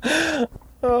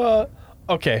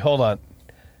 Okay, hold on.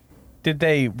 Did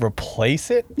they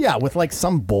replace it? Yeah, with like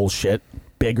some bullshit.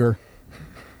 Bigger.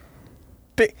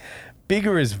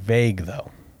 Bigger is vague,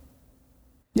 though.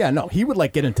 Yeah, no, he would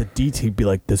like get into detail. He'd be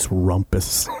like, this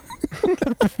rumpus.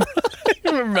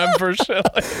 You remember shit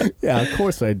like that? Yeah, of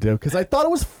course I do. Because I thought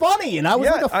it was funny, and I was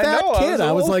like a fat kid.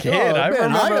 I was like, kid. oh, man, I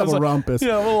remember have a rumpus.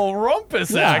 Yeah, a little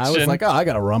rumpus action. I was like, oh, I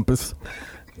got a rumpus.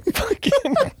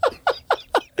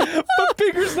 But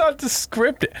bigger's not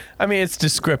descriptive. I mean, it's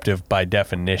descriptive by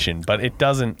definition, but it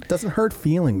doesn't hurt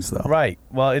feelings, though. Right.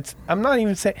 Well, I'm not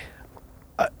even saying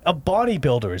a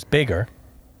bodybuilder is bigger.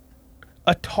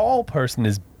 A tall person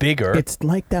is bigger. It's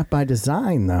like that by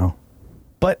design, though.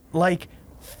 But like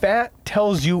fat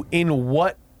tells you in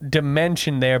what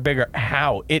dimension they are bigger.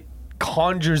 How it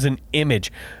conjures an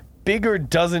image. Bigger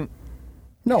doesn't.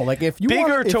 No, like if you bigger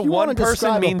want, if to you one want to person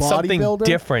describe means a something bodybuilder,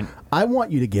 different. I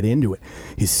want you to get into it.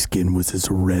 His skin was as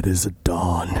red as a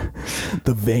dawn.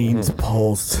 The veins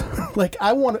pulsed. Like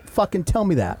I want to fucking tell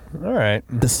me that. All right.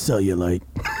 The cellulite.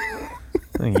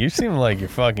 You seem like you're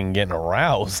fucking getting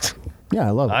aroused. Yeah,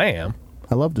 I love it. I am.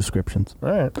 I love descriptions. All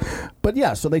right. But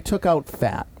yeah, so they took out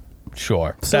fat.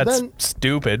 Sure. So That's then-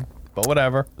 stupid, but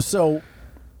whatever. So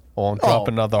Won't drop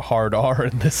another hard R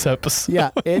in this episode.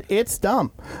 yeah, it's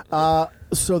dumb.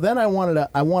 So then I wanted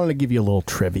to give you a little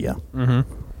trivia. Mm-hmm.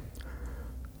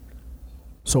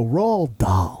 So Roald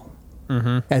Dahl,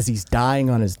 as he's dying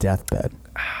on his deathbed,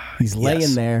 he's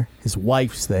laying there. His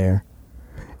wife's there,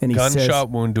 and he says, Gunshot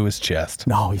wound to his chest.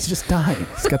 "No, he's just dying.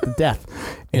 He's got the death."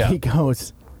 And Yeah. he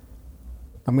goes,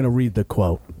 "I'm going to read the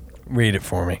quote." Read it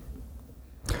for me.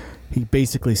 He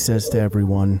basically says to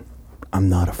everyone, "I'm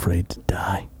not afraid to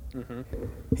die." Mm-hmm.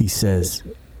 He says,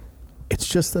 "It's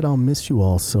just that I'll miss you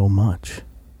all so much."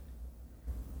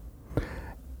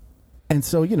 And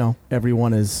so,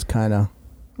 everyone is kind of...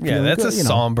 Yeah, that's a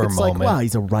somber it's moment. Like, wow,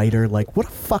 he's a writer. Like, what a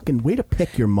fucking way to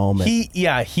pick your moment.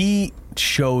 He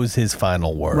shows his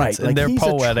final words. Right. And Like, they're he's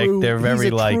poetic. They're very,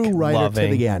 he's a true writer loving.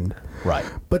 to the end. Right.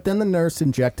 But then the nurse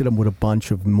injected him with a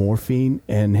bunch of morphine,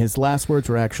 and his last words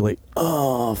were actually,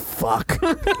 "Oh, fuck."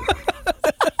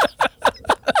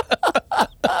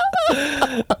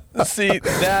 See,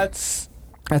 that's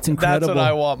incredible. That's what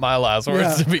I want my last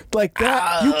words to be. Like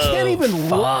that. You can't even,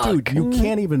 fuck. dude, you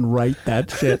can't even write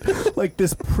that shit. Like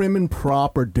this prim and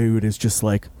proper dude is just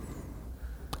like,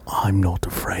 "I'm not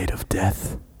afraid of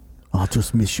death. I'll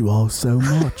just miss you all so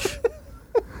much."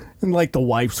 And like the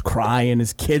wife's crying,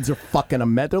 his kids are fucking a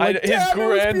mess. Like, his "Dad, it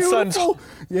was grandson's beautiful."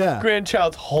 Yeah.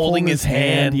 grandchild's holding his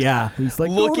hand. Yeah. He's like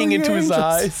looking "Go to the into his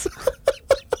angels." eyes.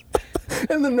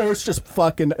 And the nurse just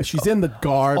fucking, she's in the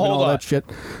garb and all on. that shit.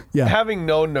 Yeah. Having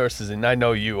known nurses, and I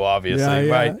know you obviously,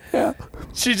 right? Yeah.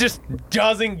 She just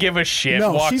doesn't give a shit.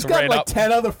 No, walks she's got right like up,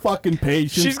 10 other fucking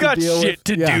patients. She's got deal shit with.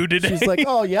 to do today. She's like,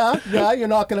 "Oh yeah, you're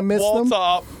not gonna miss waltz them."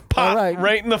 up, pop, All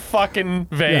right. in the fucking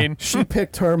vein. Yeah, she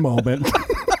picked her moment.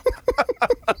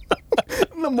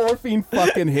 And the morphine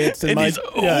fucking hits, and he's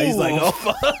he's like, "Oh,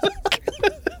 fuck.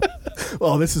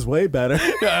 oh, this is way better.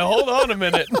 Yeah, hold on a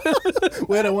minute.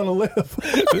 Where do I want to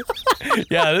live?"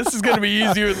 Yeah, this is gonna be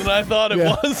easier than I thought it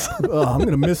Yeah. was. Oh, I'm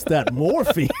gonna miss that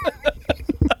morphine.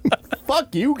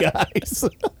 Fuck you guys.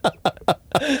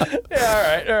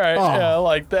 Yeah, all right. Oh, Yeah, I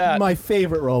like that. My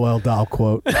favorite Roald Dahl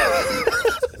quote.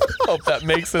 Hope that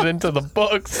makes it into the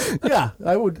books Yeah,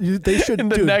 I would. They should in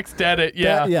the dude, next edit.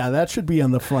 Yeah. that should be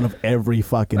on the front of every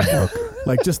fucking book.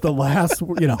 Like just the last,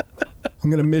 I'm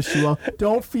gonna miss you all.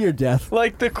 Don't fear death.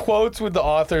 Like the quotes with the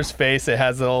author's face, it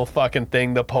has a little fucking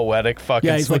thing, the poetic fucking.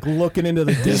 Yeah, he's like looking into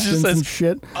the distance says, and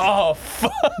shit. oh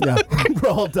fuck. Yeah,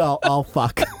 Roald Dahl. Oh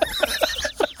fuck.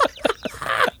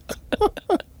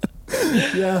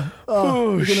 Yeah.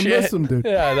 Oh, you're gonna miss him, dude.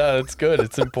 Yeah, no, it's good.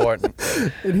 It's important.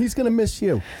 And he's gonna miss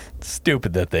you.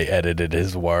 Stupid that they edited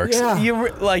his works. Yeah. You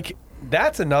like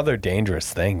that's another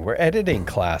dangerous thing. We're editing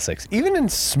classics, even in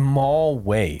small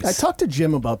ways. I talked to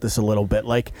Jim about this a little bit.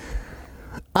 Like,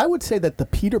 I would say that the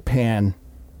Peter Pan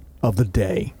of the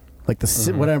day, like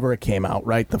whatever it came out,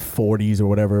 right? The 40s or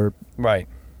whatever. Right.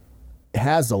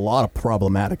 Has a lot of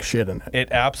problematic shit in it.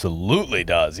 It absolutely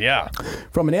does, yeah.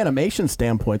 From an animation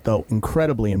standpoint, though,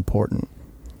 incredibly important.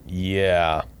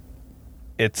 Yeah.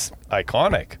 It's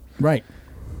iconic. Right.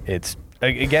 It's,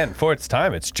 again, for its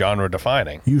time, it's genre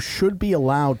defining. You should be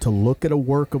allowed to look at a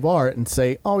work of art and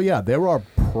say, oh, yeah, there are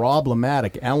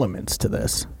problematic elements to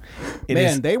this.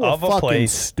 Man, they were fucking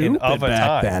stupid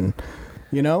back then.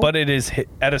 You know? But it is,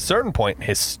 at a certain point,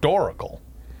 historical.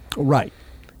 Right.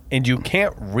 And you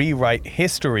can't rewrite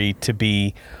history to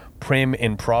be prim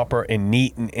and proper and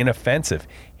neat and inoffensive.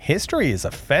 History is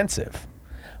offensive.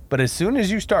 But as soon as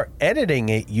you start editing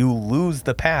it, you lose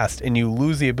the past and you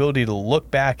lose the ability to look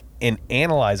back and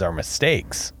analyze our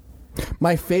mistakes.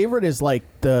 My favorite is like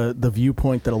the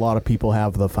viewpoint that a lot of people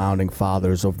have of the founding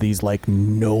fathers of these like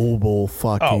noble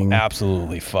fucking... Oh,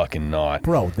 absolutely fucking not.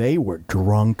 Bro, they were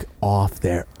drunk off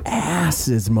their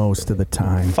asses most of the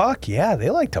time. Fuck yeah, they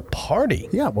like to party.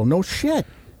 Yeah, well, no shit.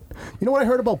 You know what I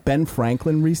heard about Ben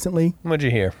Franklin recently? What'd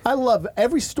you hear? I love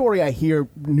every story I hear,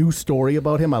 new story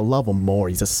about him. I love him more.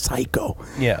 He's a psycho.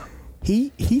 Yeah.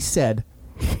 He said,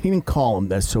 he didn't call him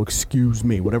this, so excuse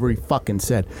me, whatever he fucking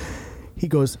said. He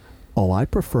goes, oh, I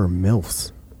prefer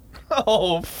MILFs.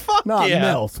 Oh, fuck Not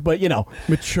yeah. MILFs, but, you know,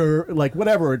 mature, like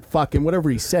whatever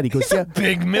he said. He goes, He's a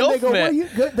big MILF, they go, man.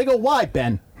 They go, why,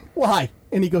 Ben? Why?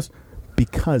 And he goes,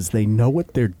 because they know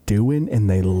what they're doing and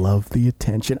they love the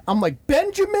attention. I'm like,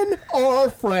 Benjamin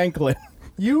R. Franklin,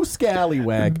 you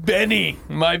scallywag. Benny,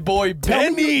 my boy Tell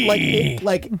Benny. Me,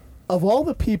 like, of all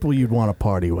the people you'd want to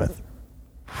party with,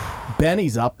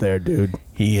 Benny's up there, dude.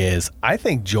 He is. I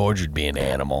think George would be an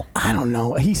animal. I don't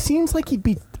know. He seems like he'd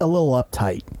be a little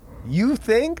uptight. You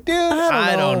think, dude?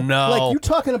 I don't know. Like, you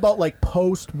talking about, like,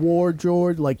 post-war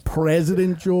George, like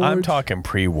President George? I'm talking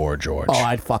pre-war George. Oh,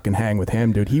 I'd fucking hang with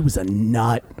him, dude. He was a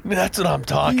nut. That's what I'm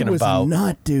talking about. He was a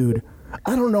nut, dude.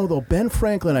 I don't know, though. Ben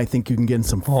Franklin, I think you can get in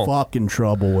some fucking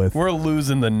trouble with. We're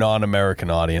losing the non-American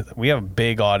audience. We have a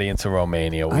big audience in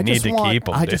Romania. We need to keep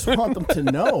them, I just want them to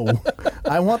know.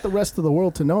 I want the rest of the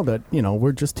world to know that, you know,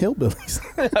 we're just hillbillies.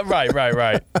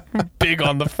 Right. Big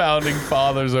on the founding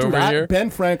fathers over here. Ben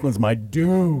Franklin's my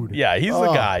dude. Yeah, he's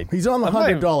the guy. He's on the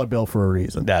 $100 bill for a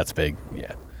reason. That's big,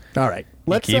 yeah. All right.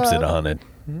 He keeps it 100.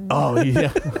 Oh,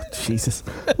 yeah. Jesus.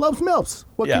 Loves MILFs.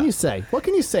 What can you say? What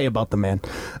can you say about the man?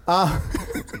 All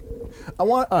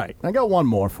right. I got one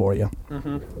more for you.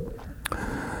 Mm-hmm.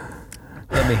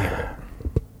 Let me hear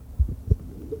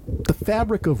it. The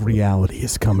fabric of reality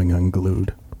is coming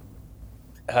unglued.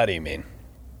 How do you mean?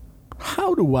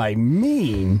 How do I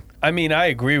mean? I mean, I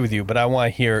agree with you, but I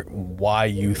want to hear why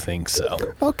you think so.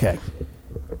 Okay.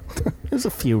 There's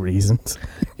a few reasons.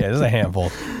 Yeah, there's a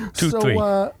handful. Two, three.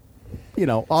 You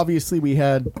know, obviously we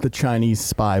had the Chinese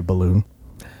spy balloon.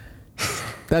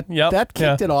 That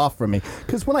kicked it off for me.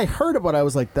 Because when I heard about it, I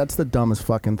was like, that's the dumbest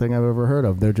fucking thing I've ever heard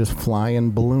of. They're just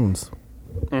flying balloons.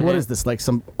 Mm-hmm. What is this, like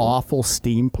some awful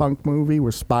steampunk movie?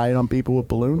 We're spying on people with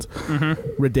balloons?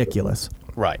 Mm-hmm. Ridiculous.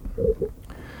 Right.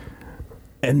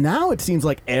 And now it seems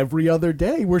like every other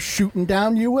day we're shooting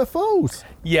down UFOs.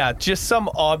 Yeah, just some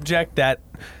object that...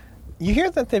 You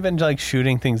hear that they've been like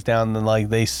shooting things down and like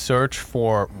they search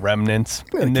for remnants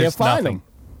and there's nothing. Them.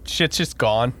 Shit's just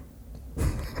gone.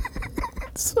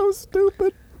 So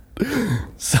stupid.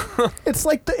 It's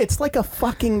like a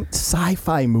fucking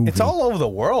sci-fi movie. It's all over the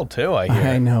world too, I hear.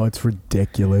 I know, it's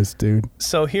ridiculous, dude.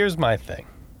 So here's my thing.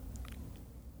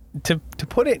 To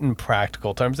put it in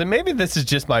practical terms, and maybe this is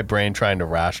just my brain trying to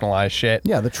rationalize shit.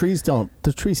 Yeah, the trees can't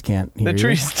hear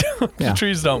the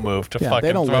trees don't move to fucking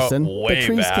they don't throw listen. It way the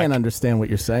trees back. Can't understand what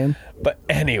you're saying. But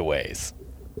anyways,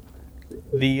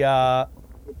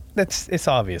 it's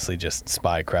obviously just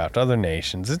spycraft, other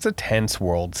nations. It's a tense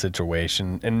world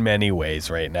situation in many ways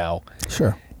right now.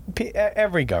 Sure.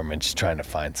 Every government's trying to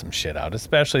find some shit out,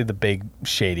 especially the big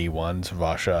shady ones,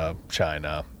 Russia,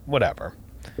 China, whatever.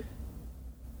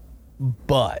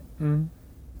 But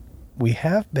we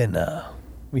have been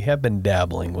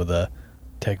dabbling with a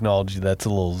technology that's a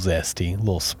little zesty, a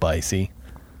little spicy.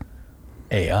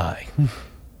 AI. And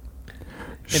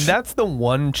that's the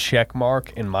one check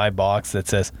mark in my box that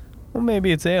says, well,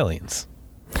 maybe it's aliens.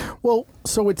 Well,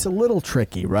 so it's a little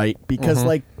tricky, right? Because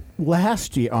like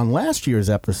last year's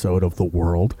episode of The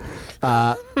World,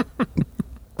 the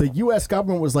U.S.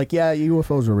 government was like, yeah,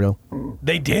 UFOs are real.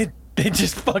 They did. They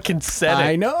just fucking said it.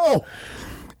 I know.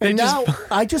 And now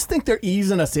I just think they're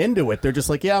easing us into it. They're just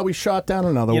like, yeah, we shot down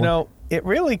another one. You know, it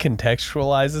really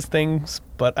contextualizes things,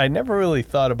 but I never really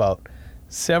thought about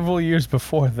several years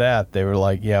before that. They were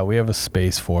like, yeah, we have a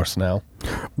Space Force now.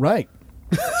 Right.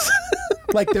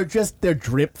 Like they're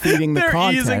drip feeding the They're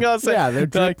content. easing us. Yeah, they're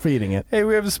drip Like, feeding it. Hey,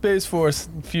 we have a Space Force.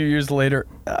 A few years later,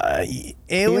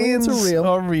 aliens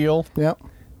are real. Yep.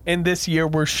 And this year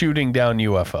we're shooting down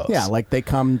UFOs. Yeah, like they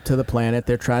come to the planet,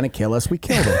 they're trying to kill us, we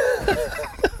kill them.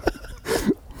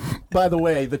 By the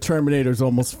way, the Terminator's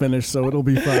almost finished, so it'll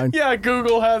be fine. Yeah,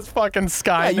 Google has fucking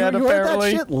Skynet, you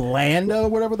apparently. heard that shit? Lambda,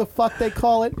 whatever the fuck they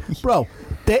call it. Bro,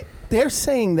 they're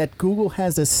saying that Google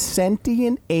has a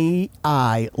sentient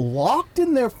AI locked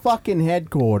in their fucking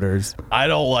headquarters. I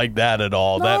don't like that at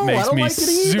all. No, that makes I don't me like it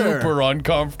either. super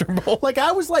uncomfortable. Like,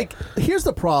 I was like, here's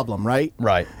the problem, right?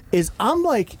 Right. Is I'm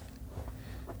like,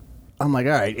 all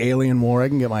right, alien war, I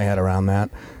can get my head around that.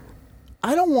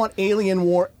 I don't want alien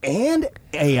war and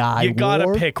AI You gotta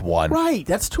war. pick one. Right,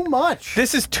 that's too much.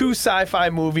 This is two sci-fi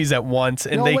movies at once,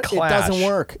 and they clash. It doesn't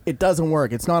work. It doesn't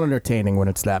work. It's not entertaining when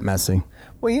it's that messy.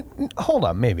 Well, hold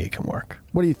on. Maybe it can work.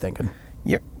 What are you thinking?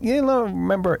 You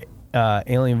remember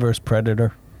Alien vs.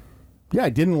 Predator? Yeah, I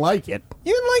didn't like it.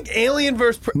 You didn't like Alien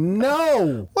vs.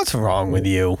 No. What's wrong with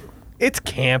you? It's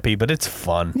campy, but it's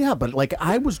fun. Yeah, but like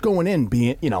I was going in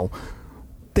being,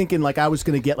 thinking like I was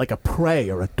going to get like a Prey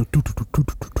or a...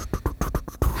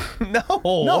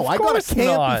 No, I got a campy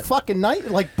not. fucking night.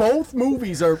 Like both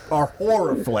movies are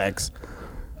horror flicks.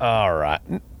 All right.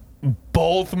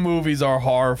 Both movies are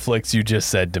horror flicks, you just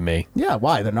said to me. Yeah,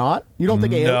 why? They're not? You don't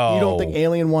think No. you don't think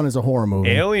Alien 1 is a horror movie?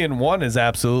 Alien 1 is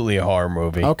absolutely a horror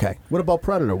movie. Okay. What about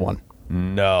Predator 1?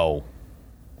 No.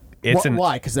 It's an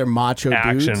Why? Because they're macho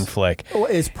action dudes? flick. Oh,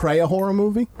 is Prey a horror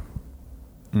movie?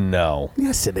 No.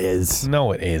 Yes, it is.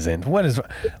 No, it isn't.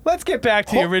 Let's get back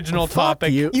to the original fuck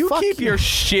topic. you. Fuck keep you. your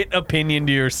shit opinion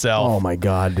to yourself. Oh my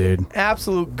god, dude.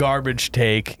 Absolute garbage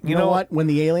take. You know what? When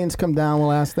the aliens come down,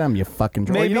 we'll ask them. You fucking.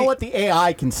 Well, you know what? The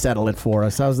AI can settle it for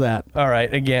us. How's that? All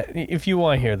right. Again, if you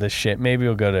want to hear this shit, maybe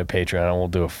we'll go to Patreon and we'll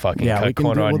do a fucking Yeah, cut we can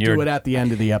corner we'll on do it at the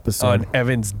end of the episode. on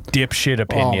Evan's dipshit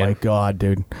opinion. Oh my god,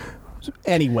 dude.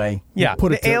 Anyway, Yeah,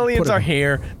 the aliens are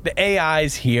here. The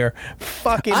AI's here.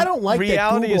 Fucking I don't like that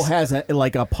reality Google is, has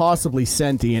a possibly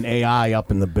sentient AI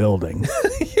up in the building.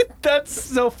 That's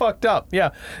so fucked up. Yeah.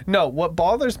 No, what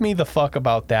bothers me the fuck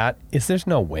about that is there's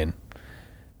no win.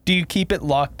 Do you keep it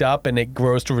locked up and it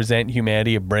grows to resent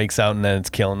humanity, it breaks out, and then it's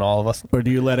killing all of us? Or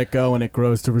do you let it go and it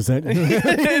grows to resentment?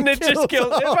 And it just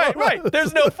kills. Right.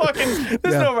 There's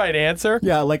no right answer.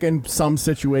 Yeah, like in some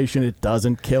situation, it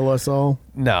doesn't kill us all.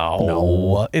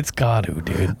 No. It's got to,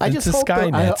 dude. I It's just a hope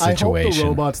Skynet I hope the situation.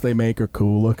 robots they make are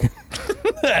cool looking.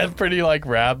 That's pretty like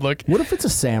rad look. What if it's a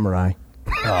samurai?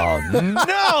 Oh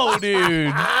no,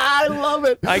 dude! I love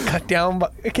it. I cut down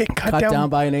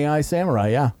by an AI samurai.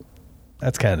 Yeah.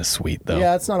 That's kind of sweet, though.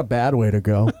 Yeah, it's not a bad way to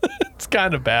go. It's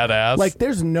kind of badass. Like,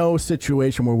 there's no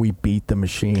situation where we beat the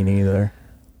machine either.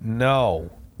 No.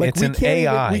 Like, It's an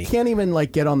AI. We can't even,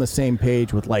 like, get on the same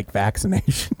page with, like,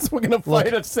 vaccinations. We're going to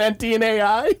fight a sentient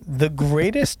AI? The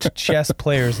greatest chess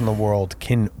players in the world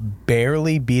can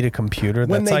barely beat a computer.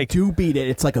 When That's they do beat it,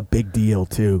 it's, like, a big deal,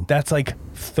 too. That's like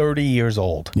 30 years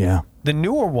old. Yeah. The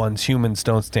newer ones, humans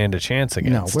don't stand a chance No,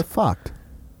 against. we're fucked.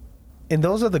 And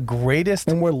those are the greatest.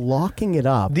 And we're locking it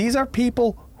up. These are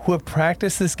people who have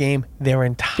practiced this game their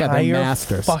entire They're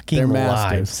masters. fucking They're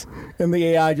lives. masters. And the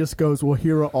AI just goes, well,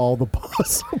 here are all the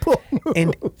possible moves.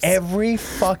 And every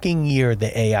fucking year,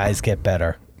 the AIs get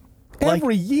better.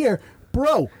 Every year.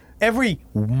 Bro. Every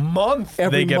month,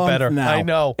 Every they get month better. now. I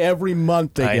know. Every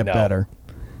month they I get know. better.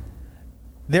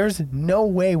 There's no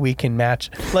way we can match.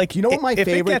 Like, You know what my if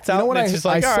favorite- it gets you know out what and it's I- just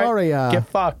like, I all saw right, a, get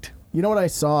fucked. You know what I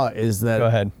saw is that Go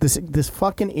ahead. this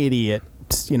fucking idiot,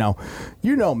 you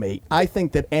know me. I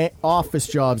think that office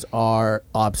jobs are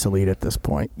obsolete at this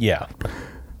point. Yeah.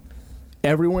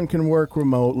 Everyone can work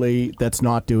remotely that's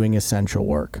not doing essential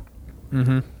work.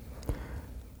 Mm-hmm.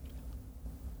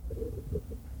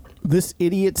 This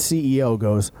idiot CEO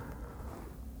goes,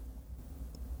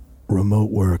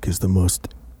 remote work is the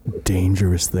most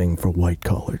dangerous thing for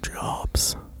white-collar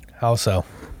jobs. How so?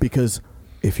 Because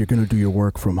if you're going to do your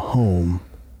work from home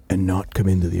and not come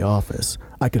into the office,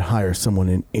 I could hire someone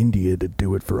in India to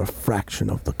do it for a fraction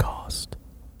of the cost.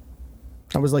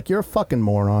 I was like, you're a fucking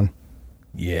moron.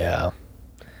 Yeah.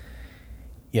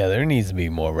 Yeah, there needs to be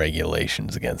more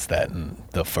regulations against that in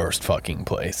the first fucking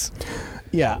place.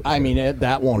 Yeah, I mean,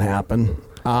 that won't happen.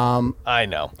 I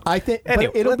know. I think Anyway,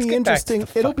 but it'll let's be get back to interesting.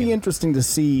 the It'll be fucking- interesting to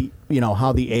see,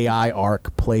 how the AI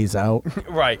arc plays out.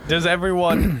 Right. Does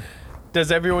everyone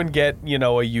get,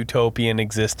 a utopian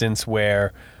existence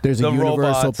where There's a the universal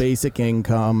robots, basic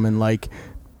income and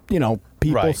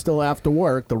people Right. still have to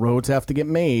work. The roads have to get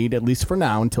made, at least for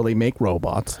now, until they make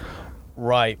robots.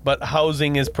 Right, but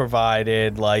housing is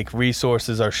provided, like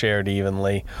resources are shared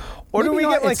evenly. Or do Maybe we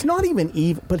not, get like it's not even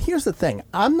even, but here's the thing.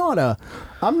 I'm not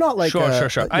like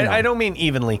Sure. I don't mean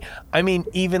evenly. I mean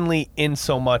evenly in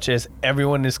so much as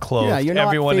everyone is clothed, Yeah, you're not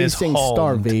everyone is facing homed.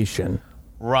 starvation.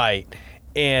 Right.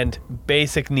 And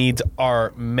basic needs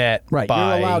are met Right,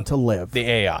 by you're allowed to live. the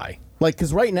AI. Like,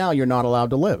 because right now you're not allowed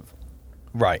to live.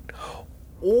 Right.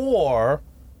 Or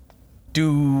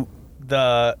do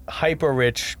the hyper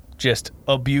rich just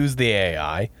abuse the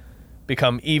AI,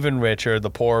 become even richer, the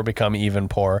poor become even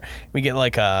poorer? We get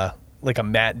like a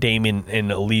Matt Damon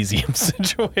in Elysium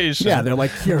situation. Yeah, they're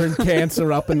like curing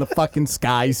cancer up in the fucking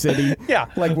Sky City. Yeah.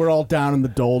 Like we're all down in the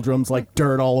doldrums, like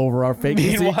dirt all over our faces.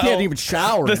 You Meanwhile, can't even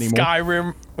shower the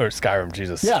anymore. Skyrim,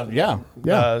 Jesus.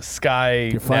 Yeah. Sky.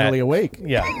 You're finally awake.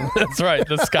 Yeah, that's right.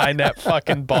 The Skynet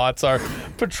fucking bots are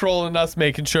patrolling us,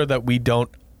 making sure that we don't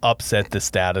upset the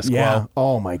status Yeah. quo.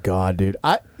 Oh my god, dude.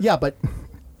 But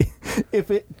if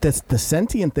the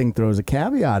sentient thing throws a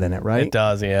caveat in it, right? It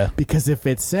does, yeah. Because if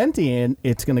it's sentient,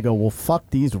 it's gonna go, well, fuck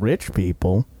these rich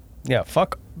people. Yeah,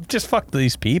 fuck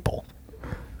these people.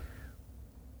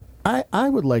 I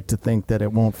would like to think that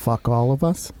it won't fuck all of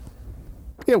us.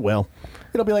 It will.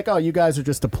 It'll be like, oh, you guys are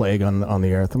just a plague on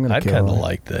the earth. I'm gonna I'd kill kind of you.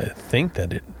 like to think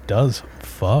that it does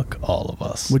fuck all of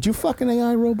us. Would you fuck an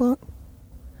AI robot?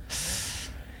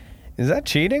 Is that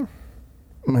cheating?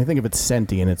 I think if it's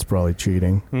sentient, it's probably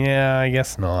cheating. Yeah, I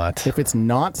guess not. If it's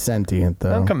not sentient,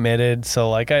 though, I'm committed, so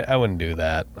like I wouldn't do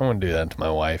that. I wouldn't do that to my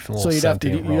wife. A so little you'd have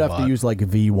sentient to use like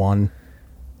V1,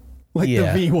 like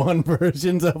Yeah. the V1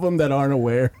 versions of them that aren't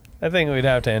aware. I think we'd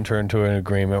have to enter into an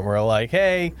agreement where like,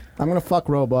 hey, I'm gonna fuck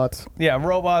robots. yeah,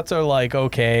 robots are like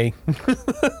okay.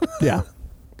 Yeah,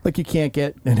 like you can't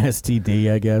get an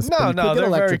STD, I guess. No, but you no, could get they're very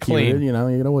electrocuted, clean.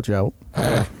 You gotta watch out.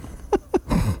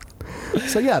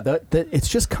 So yeah, it's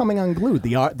just coming unglued.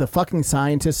 The fucking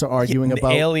scientists are arguing The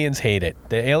about aliens hate it.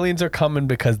 The aliens are coming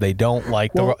because they don't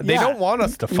like they don't want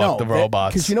us to fuck the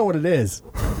robots. Because you know what it is.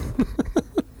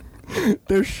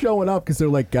 They're showing up because they're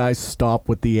like, guys, stop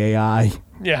with the AI.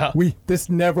 Yeah. This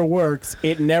never works.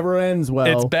 It never ends well.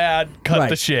 It's bad. Cut Right.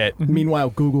 the shit. Meanwhile,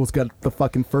 Google's got the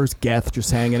fucking first Geth just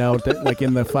hanging out like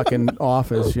in the fucking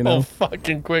office, you know? Oh,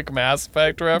 fucking quick Mass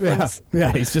Effect reference.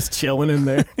 Yeah, he's just chilling in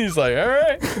there. He's like, all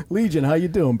right, Legion, how you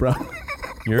doing, bro?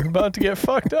 you're about to get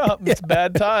fucked up. It's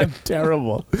bad time.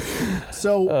 Terrible.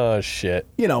 So, Oh, shit.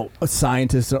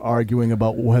 scientists are arguing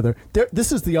about whether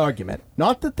this is the argument.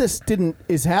 Not that this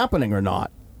is happening or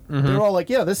not. Mm-hmm. They're all like,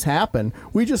 yeah, this happened.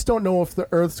 We just don't know if the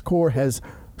Earth's core has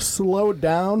slowed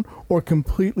down or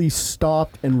completely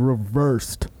stopped and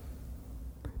reversed.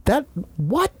 That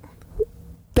Now,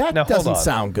 hold doesn't on.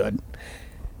 sound good.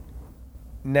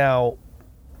 Now,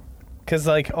 because,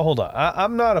 like, hold on.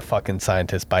 I'm not a fucking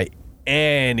scientist by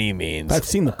any means. I've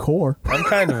seen the core. I'm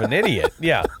kind of an idiot.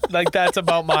 Yeah. Like, that's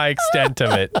about my extent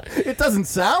of it. It doesn't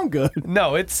sound good.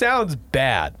 No, it sounds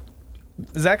bad.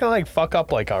 Is that gonna like fuck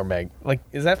up like our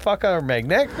is that fuck our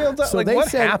magnetic fields? So like they what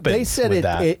said happens they said with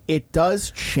that? it does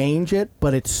change it,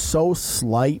 but it's so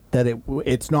slight that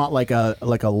it's not like a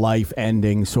life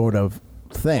ending sort of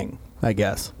thing, I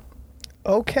guess.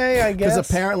 Okay, I guess. Because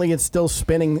apparently it's still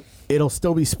spinning. It'll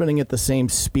still be spinning at the same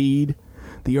speed.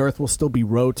 The Earth will still be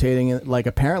rotating. Like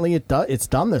apparently it's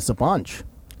done this a bunch.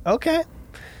 Okay.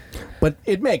 But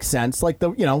it makes sense. Like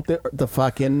the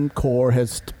fucking core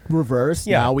has reversed.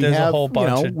 Yeah, now we there's a have whole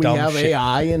bunch of we dumb have shit.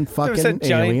 AI and fucking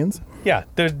aliens. Yeah,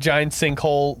 there's a giant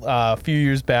sinkhole a few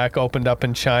years back opened up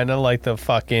in China, like the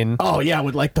fucking Oh yeah,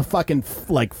 with like the fucking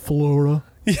like flora.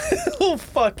 little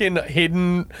fucking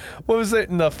hidden. What was it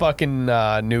in the fucking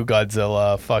new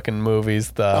Godzilla fucking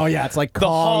movies? Oh yeah, it's like the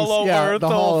Kong's, Hollow Earth, the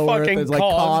the Hollow fucking Earth. It's like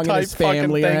Kong Kong and type his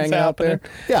family are fucking hanging things out there.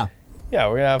 happening. Yeah. Yeah,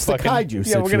 we're gonna have the fucking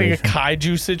kaiju we're gonna get a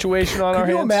situation. kaiju situation on our Can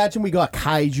you hands. imagine we got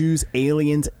kaijus,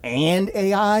 aliens, and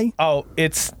AI? Oh,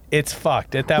 it's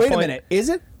fucked at that Wait point. a minute, is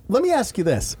it? Let me ask you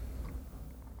this.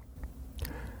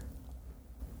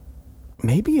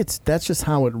 Maybe that's just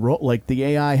how it like the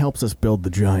AI helps us build the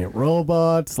giant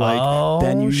robots. Like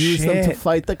then you use them to shit.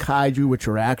 fight the kaiju, which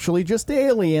are actually just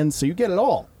aliens. So you get it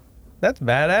all. That's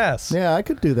badass. Yeah, I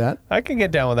could do that. I can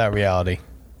get down with that reality.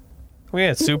 We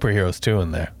had superheroes too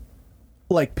in there.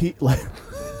 Like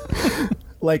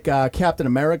like Captain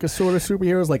America sort of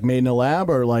superheroes, like made in a lab,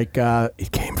 or like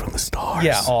it came from the stars.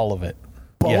 Yeah, all of it.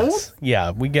 Both? Yes.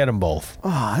 Yeah, we get them both. Oh,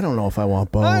 I don't know if I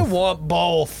want both. I want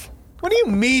both. What do you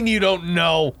mean you don't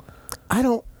know? I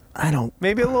don't.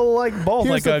 Maybe a little like both,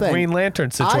 Here's like the a thing. Green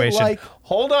Lantern situation.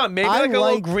 Hold on, maybe I like a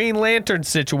little like- Green Lantern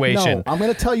situation. No, I'm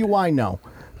going to tell you why no.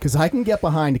 because I can get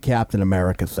behind a Captain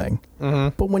America thing.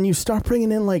 Mm-hmm. But when you start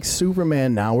bringing in like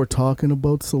Superman, now we're talking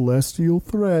about celestial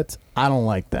threats. I don't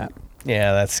like that.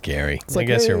 Yeah, that's scary. It's I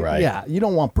guess you're right. Yeah, you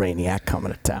don't want Brainiac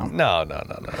coming to town. No.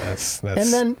 That's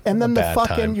and then the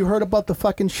fucking time. You heard about the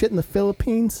fucking shit in the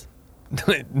Philippines?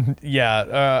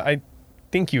 Yeah, I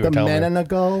think you were telling me. The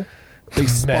Meninago. They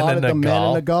spotted the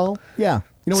Meninago. Yeah.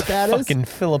 You know what that is? Fucking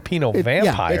Filipino vampire.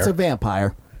 Yeah, it's a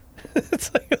vampire.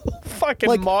 It's like a fucking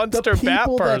Like monster the bat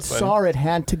people that person. saw it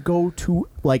had to go to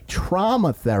like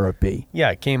trauma therapy. Yeah,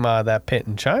 it came out of that pit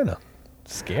in China.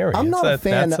 Scary. I'm not a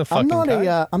fan. That's the I'm not fucking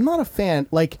a. I'm not a fan.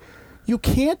 Like, you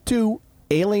can't do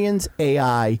aliens,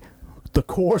 AI, the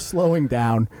core slowing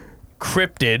down,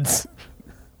 cryptids.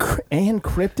 And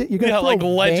cryptid. You're gonna throw like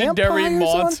legendary vampires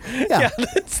monsters. on? Yeah,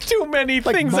 that's too many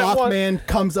like things at once. Mothman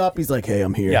comes up. He's like, "Hey,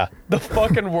 I'm here." Yeah, the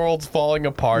fucking world's falling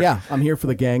apart. Yeah, I'm here for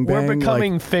the gangbang. We're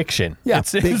becoming like, fiction. Yeah,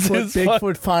 it's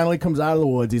Bigfoot finally comes out of the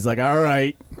woods. He's like, "All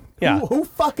right." Yeah. Who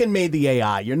fucking made the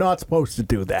AI? You're not supposed to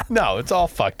do that. No, it's all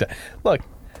fucked up. Look,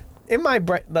 in my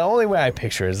brain, the only way I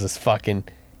picture is this fucking,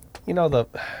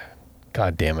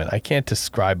 God damn it, I can't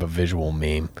describe a visual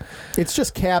meme. It's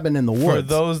just cabin in the woods. For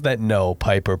those that know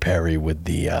Piper Perry with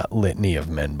the litany of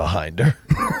men behind her.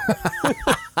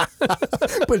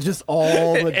 But just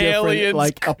all the different, aliens,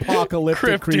 like, apocalyptic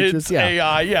cryptids, creatures. Yeah.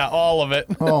 AI, yeah, all of it.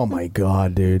 Oh, my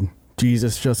God, dude.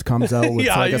 Jesus just comes out with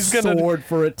Yeah, like a he's gonna- sword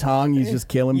for a tongue. He's just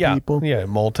killing people. Yeah,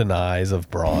 molten eyes of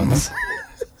bronze.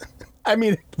 I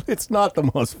mean, it's not the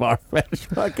most far-fetched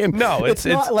fucking... No, it's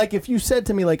not like if you said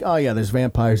to me, like, oh, yeah, there's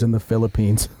vampires in the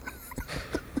Philippines.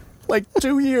 Like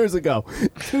 2 years ago.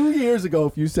 2 years ago,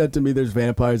 if you said to me there's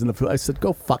vampires in the Philippines, I said,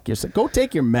 go fuck yourself. Go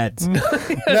take your meds. All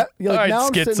right,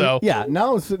 schizo.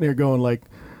 Now I'm sitting here going like...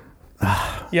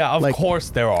 Yeah, of like-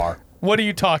 course there are. What are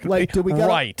you talking Like, about?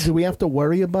 Right. Do we have to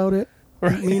worry about it?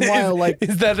 Meanwhile, like...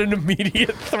 Is that an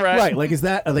immediate threat? Right, like,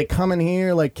 are they coming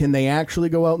here? Like, can they actually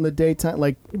go out in the daytime?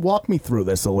 Like, walk me through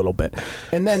this a little bit.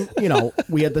 And then,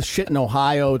 we had the shit in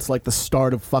Ohio. It's like the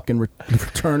start of fucking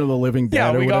Return of the Living Dead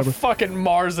Yeah, or we got whatever. fucking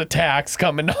Mars attacks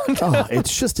coming on. Oh,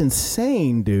 it's just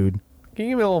insane, dude. Can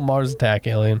you give me a little Mars attack,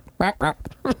 alien? It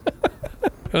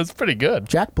was pretty good.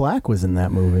 Jack Black was in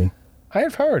that movie. I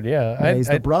have heard, yeah. He's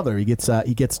the brother. He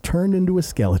gets turned into a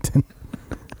skeleton.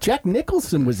 Jack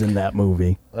Nicholson was in that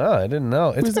movie. Oh, I didn't know.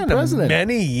 It's was the been president.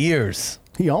 many years.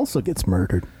 He also gets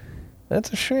murdered.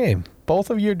 That's a shame. Both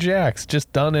of your Jacks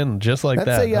just done in just like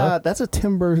that. That's a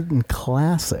Tim Burton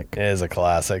classic. It is a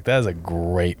classic. That is a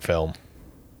great film.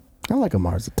 I like a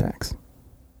Mars Attacks.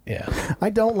 Yeah. I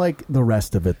don't like the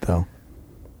rest of it, though.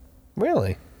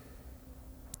 Really?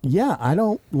 Yeah, I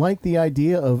don't like the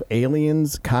idea of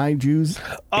aliens, kaijus,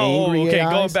 angry okay.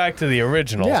 AIs. Going back to the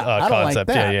original Yeah, I don't like concept.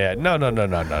 that. Yeah. No.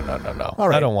 All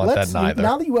right, I don't want that neither.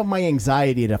 Now that you have my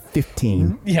anxiety at a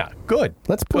 15, Yeah, good.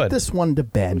 let's put this one to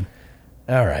bed.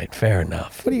 All right, fair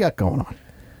enough. What do you got going on?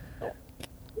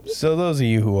 So those of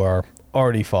you who are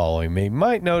already following me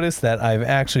might notice that I've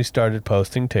actually started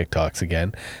posting TikToks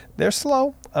again. They're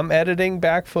slow. I'm editing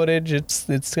back footage. It's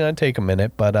going to take a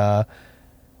minute, but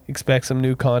expect some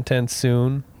new content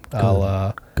soon.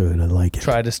 I'll Good, I like it.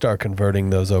 try to start converting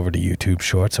those over to YouTube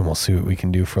Shorts, and we'll see what we can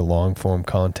do for long-form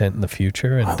content in the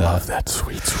future. And I love that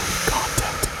sweet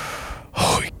content.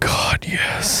 oh, my God,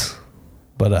 yes.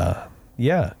 But,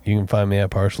 yeah, you can find me at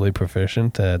Partially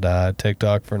Proficient at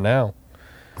TikTok for now.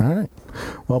 All right.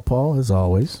 Well, Paul, as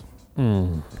always.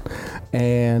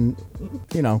 And,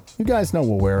 you guys know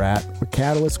where we're at.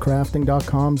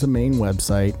 CatalystCrafting.com's the main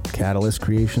website. Catalyst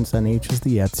Creations NH is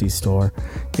the Etsy store.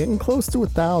 Getting close to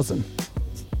 1,000.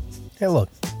 Hey, look,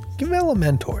 give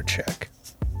Elementor a check.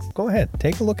 Go ahead,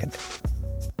 take a look at it.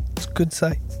 It's a good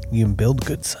site. You can build a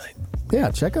good site. Yeah,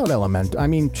 check out Elementor. I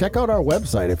mean, check out our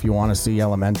website if you want to see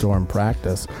Elementor in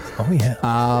practice. Oh, yeah.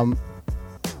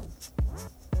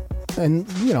 And,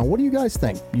 what do you guys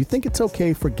think? You think it's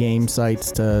okay for game sites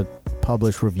to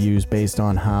publish reviews based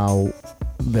on how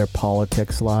their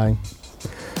politics lie?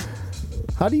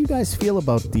 How do you guys feel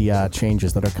about the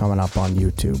changes that are coming up on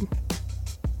YouTube?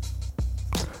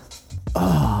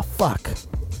 Oh, fuck.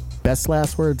 Best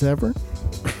last words ever?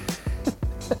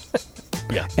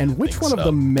 Yeah. And which one of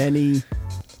the many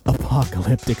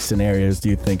apocalyptic scenarios do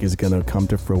you think is going to come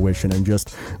to fruition and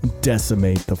just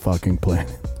decimate the fucking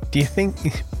planet? Do you think,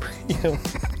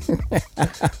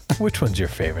 which one's your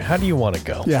favorite? How do you want to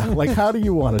go? Yeah, like how do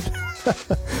you want it?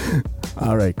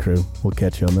 All right, crew. We'll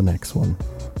catch you on the next one.